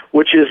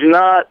 which is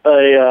not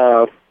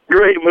a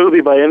great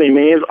movie by any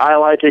means. I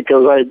like it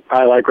because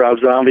I like Rob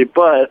Zombie,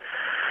 but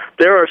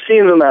there are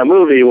scenes in that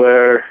movie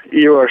where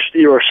you are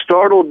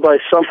startled by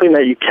something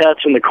that you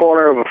catch in the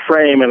corner of a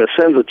frame, and it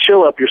sends a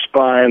chill up your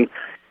spine.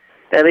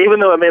 And even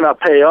though it may not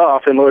pay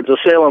off in Lords of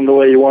Salem the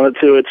way you want it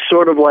to, it's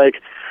sort of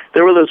like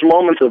there were those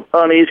moments of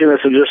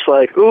uneasiness and just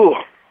like, ooh,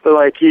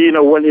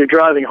 when you're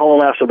driving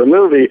home after the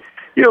movie,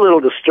 you're a little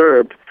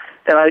disturbed.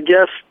 And I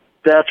guess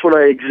that's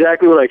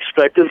exactly what I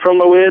expected from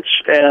The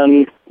Witch.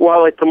 And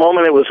while the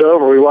moment it was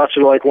over, we watched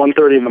it at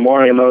 1:30 in the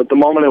morning, and the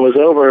moment it was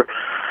over,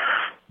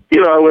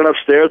 I went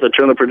upstairs, I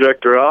turned the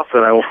projector off,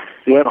 and I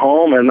went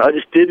home, and I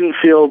just didn't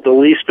feel the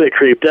least bit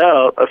creeped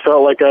out. I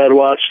felt like I had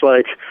watched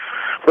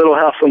Little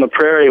House on the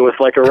Prairie with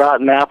a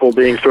rotten apple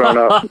being thrown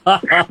up.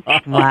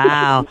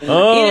 Wow.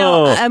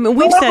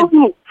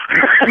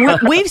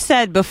 We've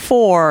said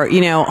before,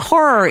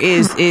 horror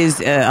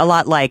is a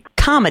lot like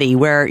comedy,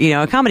 where,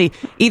 a comedy,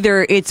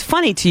 either it's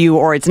funny to you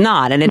or it's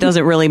not, and it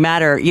doesn't really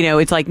matter.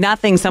 It's like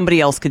nothing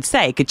somebody else could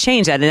say could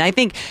change that. And I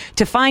think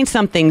to find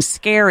something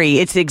scary,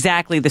 it's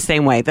exactly the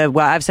same way.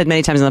 I've said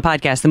many times on the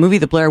podcast, the movie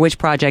The Blair Witch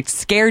Project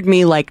scared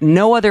me like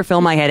no other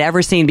film I had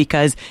ever seen,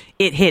 because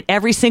it hit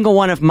every single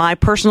one of my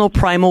personal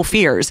primal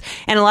fears.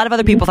 And a lot of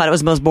other people thought it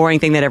was the most boring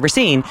thing they'd ever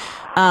seen.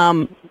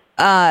 For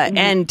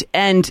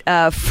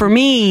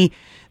me,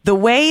 the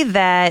way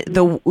that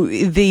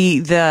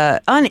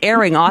the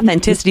unerring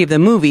authenticity of the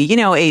movie,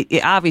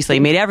 it obviously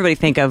made everybody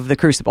think of The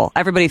Crucible.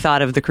 Everybody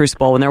thought of The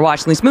Crucible when they're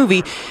watching this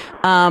movie.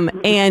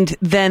 And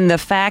then the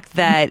fact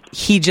that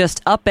he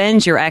just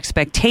upends your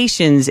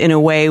expectations in a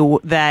way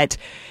that,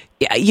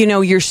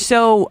 you're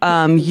so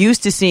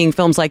used to seeing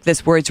films like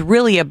this where it's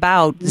really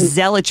about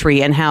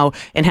zealotry and how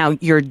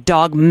your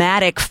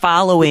dogmatic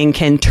following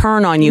can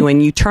turn on you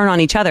and you turn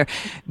on each other.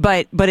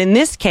 But in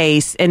this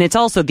case, and it's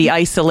also the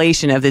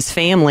isolation of this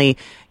family,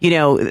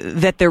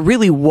 that there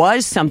really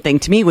was something,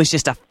 to me, was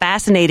just a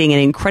fascinating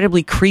and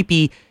incredibly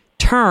creepy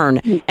turn.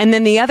 And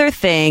then the other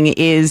thing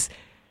is,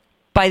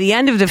 by the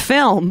end of the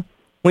film,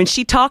 when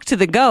she talked to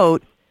the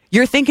goat,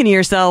 you're thinking to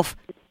yourself,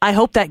 I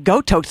hope that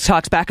goat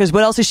talks back, because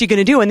what else is she going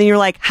to do? And then you're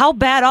like, how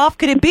bad off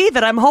could it be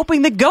that I'm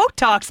hoping the goat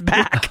talks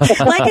back?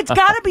 It's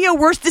got to be a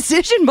worse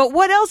decision, but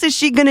what else is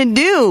she going to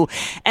do?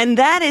 And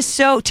that is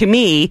to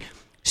me,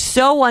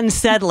 so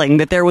unsettling,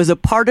 that there was a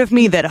part of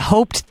me that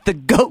hoped the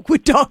goat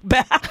would talk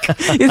back.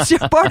 It's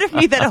a part of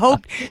me that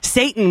hoped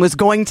Satan was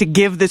going to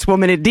give this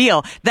woman a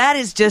deal. That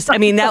is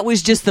that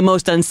was just the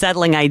most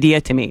unsettling idea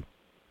to me.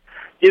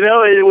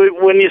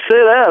 When you say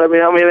that,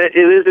 it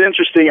is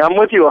interesting. I'm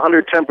with you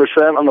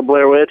 110% on the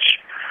Blair Witch,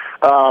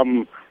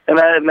 and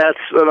that's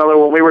another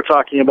one. We were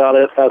talking about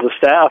it as a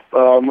staff.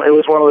 It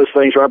was one of those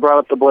things where I brought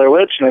up the Blair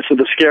Witch, and I said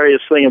the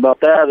scariest thing about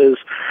that is,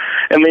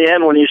 in the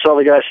end, when you saw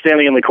the guy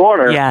standing in the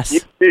corner, yes,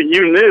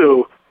 you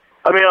knew.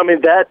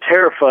 That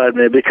terrified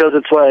me, because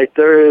it's like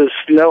there is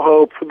no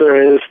hope.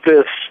 There is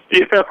this,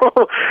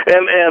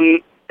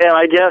 and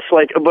I guess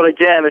but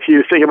again, if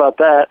you think about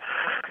that,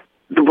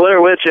 the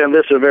Blair Witch and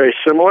this are very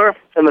similar,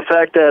 and the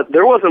fact that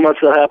there wasn't much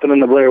that happened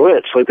in the Blair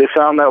Witch. They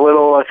found that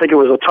little, I think it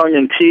was a tongue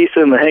and teeth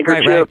in the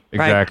handkerchief.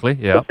 Right. Exactly,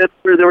 yeah.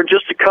 There were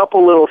just a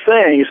couple little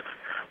things,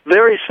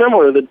 very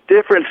similar. The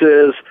difference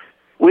is,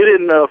 we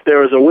didn't know if there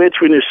was a witch.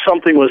 We knew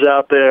something was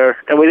out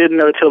there, and we didn't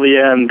know till the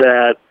end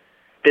that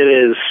it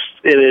is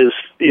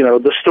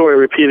the story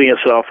repeating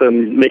itself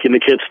and making the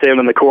kids stand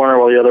in the corner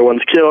while the other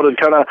one's killed, and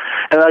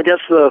I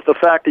guess the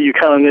fact that you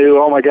kind of knew,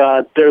 oh my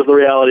God, there's the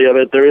reality of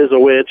it, there is a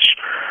witch,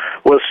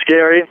 was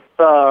scary,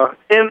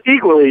 and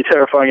equally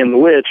terrifying in The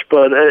Witch.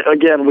 But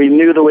again, we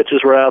knew the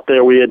witches were out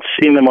there. We had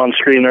seen them on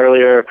screen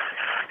earlier,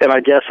 and I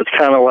guess it's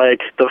kind of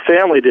like the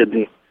family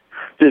didn't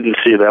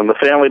see them. The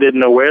family didn't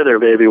know where their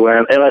baby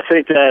went, and I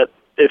think that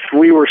if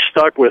we were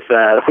stuck with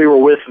that, if we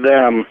were with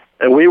them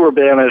and we were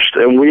banished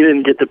and we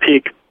didn't get to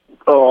peek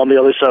on the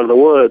other side of the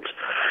woods,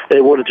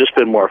 it would have just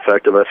been more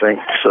effective, I think.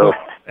 So,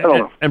 I don't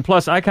know. And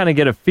plus, I kind of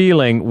get a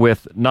feeling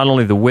with not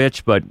only The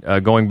Witch,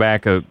 but going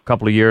back a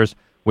couple of years,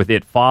 with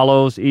It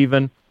Follows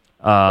even,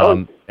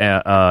 and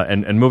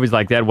movies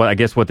like that, I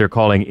guess what they're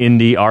calling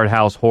indie art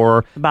house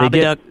horror.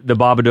 Babadook. The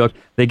Babadook.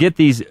 They get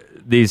these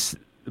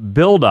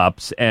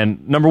build-ups,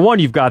 and number one,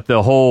 you've got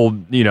the whole,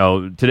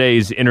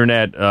 today's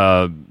internet,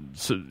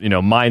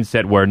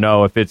 mindset where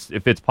no, if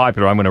it's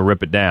popular, I'm going to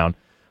rip it down.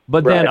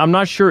 But then I'm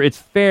not sure it's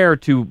fair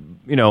to,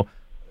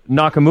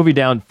 knock a movie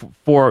down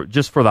for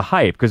the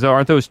hype, because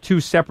aren't those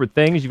two separate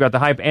things? You've got the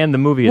hype and the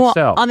movie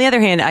itself. On the other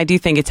hand, I do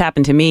think it's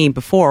happened to me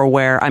before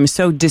where I'm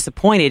so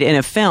disappointed in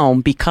a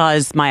film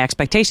because my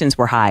expectations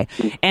were high.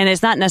 And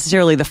it's not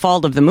necessarily the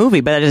fault of the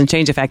movie, but that doesn't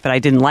change the fact that I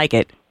didn't like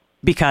it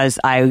because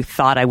I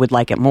thought I would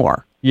like it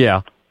more.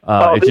 Yeah.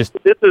 This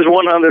is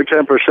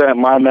 110%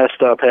 my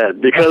messed up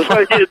head, because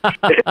I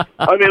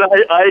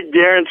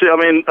guarantee.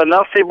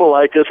 Enough people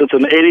like this. It's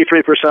an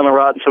 83% of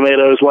Rotten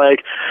Tomatoes.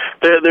 Like,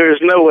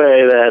 there's no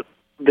way that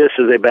this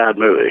is a bad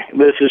movie.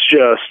 This is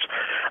just.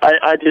 I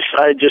had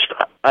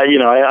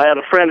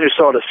a friend who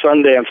saw it at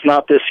Sundance,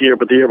 not this year,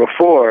 but the year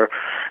before,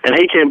 and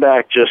he came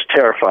back just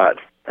terrified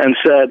and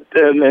said,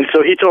 and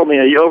so he told me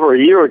over a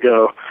year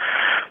ago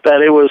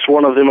that it was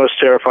one of the most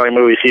terrifying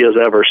movies he has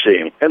ever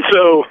seen. And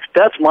so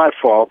that's my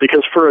fault,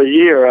 because for a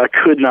year I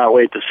could not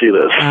wait to see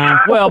this.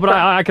 Well, but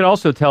I can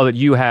also tell that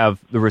you have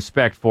the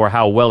respect for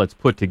how well it's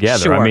put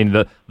together. Sure. I mean,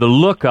 the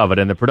look of it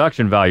and the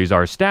production values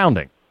are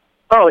astounding.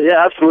 Oh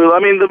yeah, absolutely. I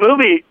mean, the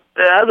movie,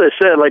 as I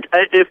said, like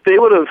if they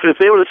would have said,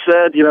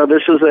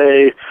 this is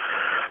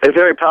a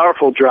very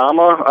powerful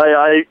drama,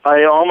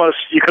 I almost,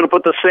 you could have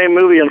put the same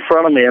movie in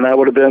front of me and I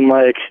would have been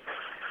like,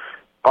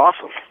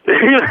 awesome.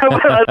 I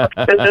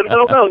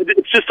don't know.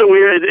 It's just a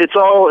weird. It's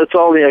all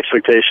the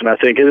expectation. I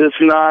think it's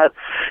not.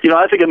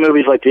 I think of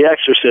movies like The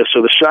Exorcist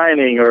or The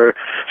Shining or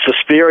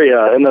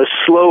Suspiria, and those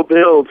slow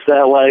builds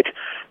that like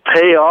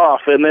pay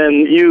off, and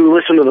then you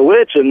listen to The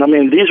Witch, and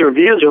these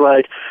reviews are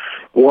like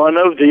one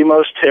of the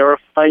most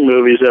terrifying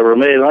movies ever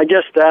made. And I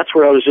guess that's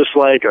where I was just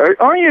like,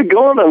 aren't you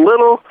going a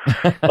little,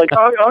 like,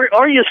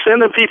 aren't you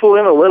sending people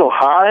in a little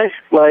high?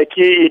 Like,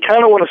 you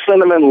kind of want to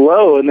send them in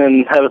low and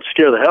then have it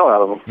scare the hell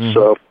out of them. Mm-hmm.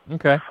 So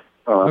okay.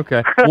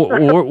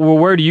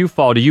 Where do you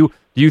fall? Do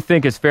you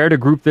think it's fair to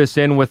group this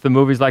in with the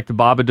movies like The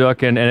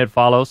Babadook and It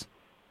Follows?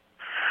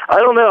 I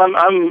don't know.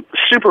 I'm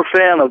super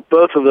fan of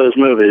both of those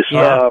movies.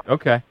 Yeah.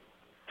 Okay.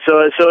 So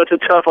it's a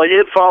tough, like,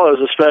 It Follows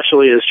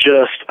especially is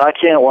just, I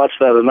can't watch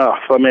that enough.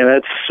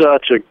 It's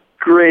such a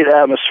great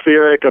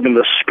atmospheric,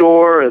 the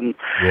score and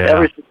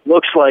everything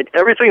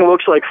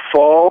looks like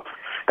fall,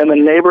 and the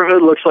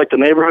neighborhood looks like the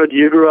neighborhood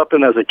you grew up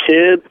in as a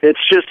kid.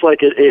 It's just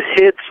like, it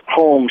hits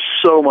home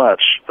so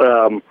much.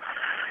 And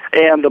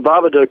The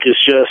Babadook is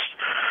just,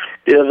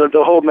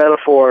 the whole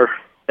metaphor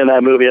in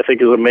that movie, I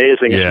think, is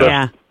amazing.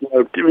 Yeah.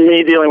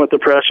 Me dealing with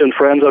depression,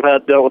 friends I've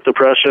had dealt with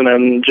depression,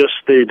 and just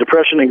the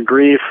depression and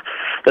grief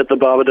that The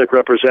Babadook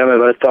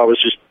represented, I thought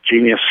was just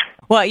genius.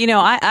 Well,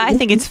 I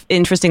think it's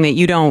interesting that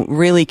you don't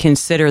really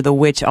consider The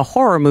Witch a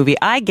horror movie.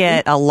 I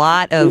get a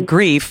lot of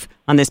grief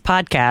on this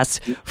podcast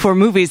for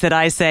movies that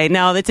I say,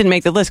 no, that didn't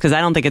make the list because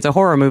I don't think it's a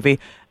horror movie.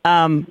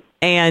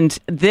 And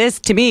this,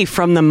 to me,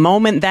 from the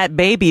moment that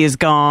baby is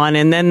gone,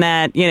 and then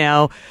that,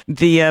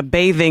 the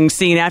bathing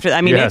scene after,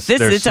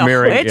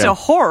 it's a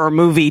horror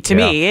movie to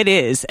me. It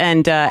is.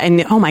 And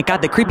oh my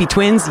God, the creepy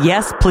twins.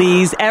 Yes,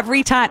 please.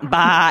 Every time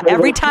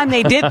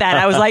they did that,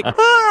 I was like,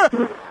 ah!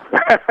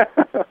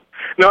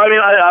 No,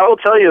 I will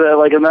tell you that,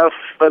 like, enough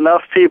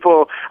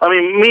people,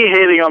 me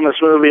hating on this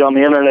movie on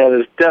the internet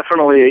is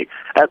definitely,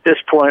 at this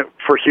point,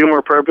 for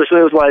humor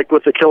purposes, like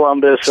with the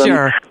Columbus.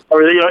 Sure.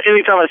 Or,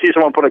 anytime I see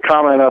someone put a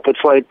comment up,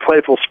 it's like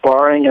playful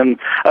sparring, and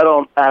I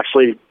don't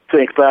actually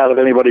think bad of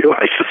anybody who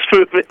likes this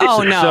movie.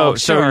 Oh, no.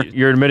 So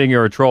you're admitting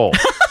you're a troll.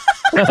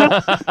 Well,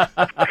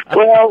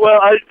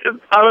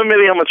 I'm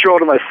admitting I'm a troll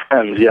to my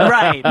friends. Yeah,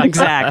 right.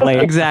 Exactly.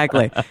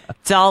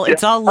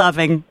 It's all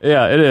loving.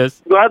 Yeah, it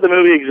is. I'm glad the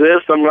movie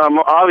exists. I'm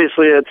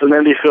obviously it's an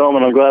indie film,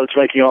 and I'm glad it's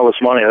making all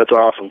this money. That's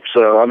awesome.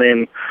 So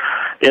I'm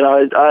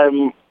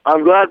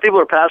glad people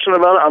are passionate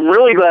about it. I'm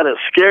really glad it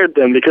scared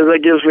them, because that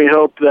gives me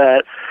hope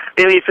that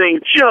anything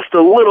just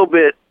a little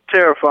bit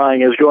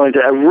terrifying is going to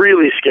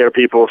really scare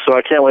people, so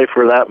I can't wait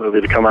for that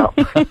movie to come out.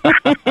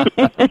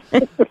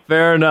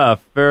 Fair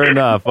enough.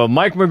 Well,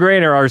 Mike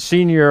McGrainer, our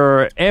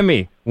senior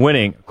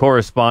Emmy-winning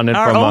correspondent.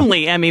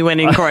 Only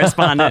Emmy-winning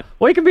correspondent.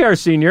 Well, he can be our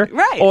senior.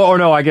 Right. Or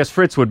no, I guess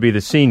Fritz would be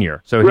the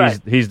senior, so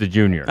he's the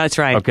junior. That's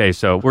right. Okay,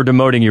 so we're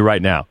demoting you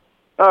right now.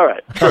 All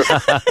right.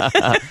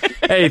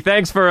 Hey,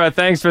 thanks for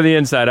the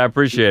insight. I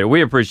appreciate it.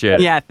 We appreciate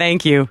it. Yeah,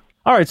 thank you.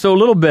 All right, so a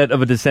little bit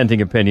of a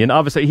dissenting opinion.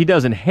 Obviously, he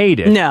doesn't hate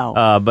it.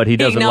 No. But he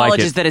doesn't like it. He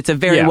acknowledges that it's a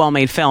very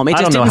well-made film. It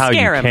just didn't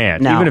scare him. I don't know how you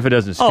can't. No. Even if it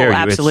doesn't scare you,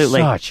 absolutely.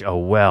 It's such a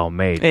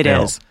well-made film. It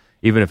is.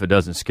 Even if it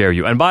doesn't scare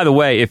you. And by the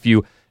way, if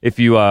you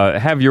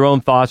have your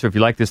own thoughts, or if you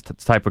like this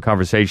type of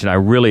conversation, I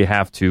really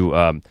have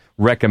to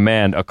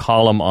recommend a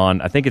column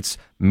on, I think it's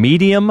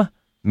medium.com,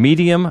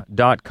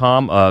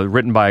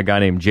 written by a guy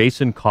named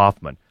Jason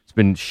Kaufman. It's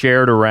been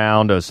shared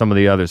around some of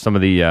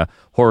the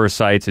horror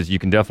sites, as you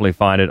can definitely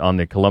find it on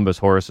the Columbus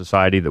Horror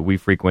Society that we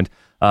frequent.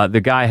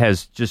 The guy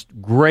has just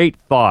great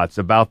thoughts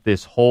about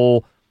this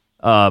whole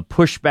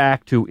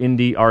pushback to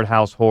indie art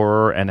house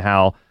horror, and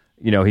how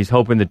he's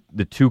hoping that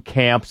the two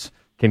camps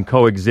can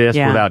coexist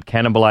without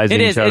cannibalizing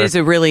each other. It is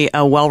a really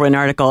well-written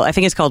article. I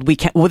think it's called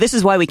This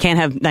is Why We Can't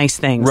Have Nice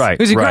Things. Right. It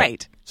was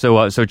great.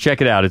 So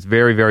check it out. It's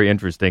very, very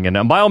interesting.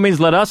 And by all means,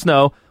 let us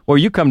know where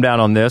you come down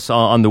on this,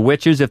 on The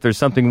Witches, if there's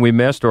something we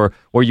missed, or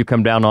where you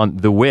come down on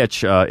The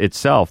Witch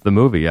itself, the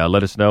movie.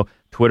 Let us know.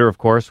 Twitter, of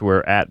course,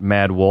 we're at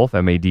Mad Wolf,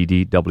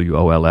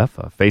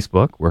 MADDWOLF.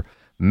 Facebook, we're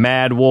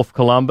Mad Wolf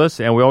Columbus,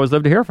 and we always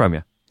love to hear from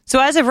you. So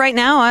as of right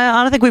now,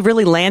 I don't think we've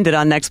really landed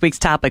on next week's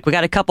topic. We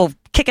got a couple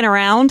kicking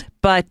around,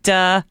 but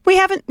we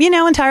haven't,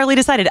 entirely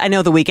decided. I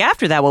know the week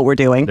after that what we're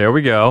doing. There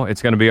we go.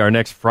 It's going to be our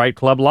next Fright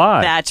Club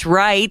Live. That's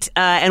right.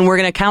 And we're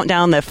going to count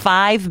down the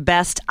 5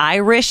 best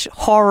Irish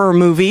horror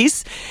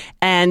movies.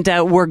 And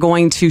we're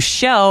going to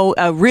show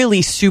a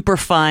really super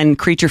fun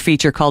creature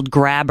feature called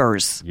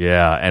Grabbers.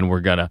 Yeah, and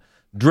we're going to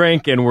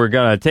drink, and we're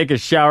going to take a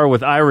shower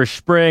with Irish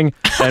Spring,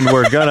 and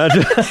we're going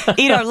to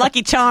eat our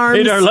Lucky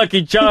Charms.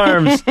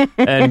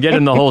 And get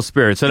in the whole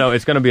spirit. So, no,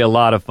 it's going to be a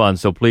lot of fun.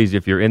 So, please,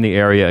 if you're in the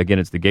area, again,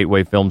 it's the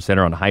Gateway Film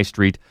Center on High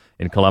Street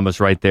in Columbus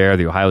right there,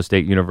 the Ohio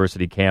State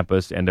University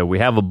campus. And we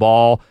have a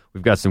ball.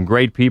 We've got some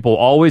great people,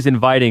 always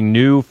inviting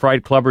new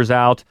Fright Clubbers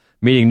out,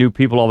 meeting new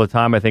people all the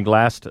time. I think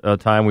last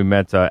time we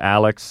met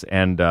Alex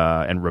and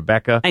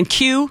Rebecca. And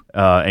Q.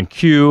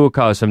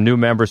 Some new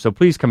members. So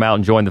please come out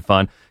and join the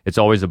fun. It's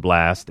always a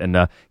blast. And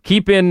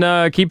keep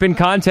in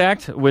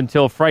contact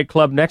until Fright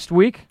Club next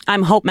week.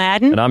 I'm Hope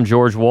Madden. And I'm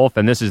George Wolf.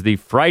 And this is the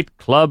Fright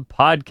Club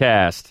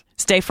Podcast.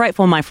 Stay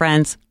frightful, my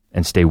friends.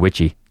 And stay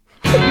witchy.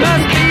 Must be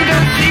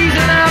the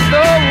season of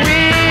the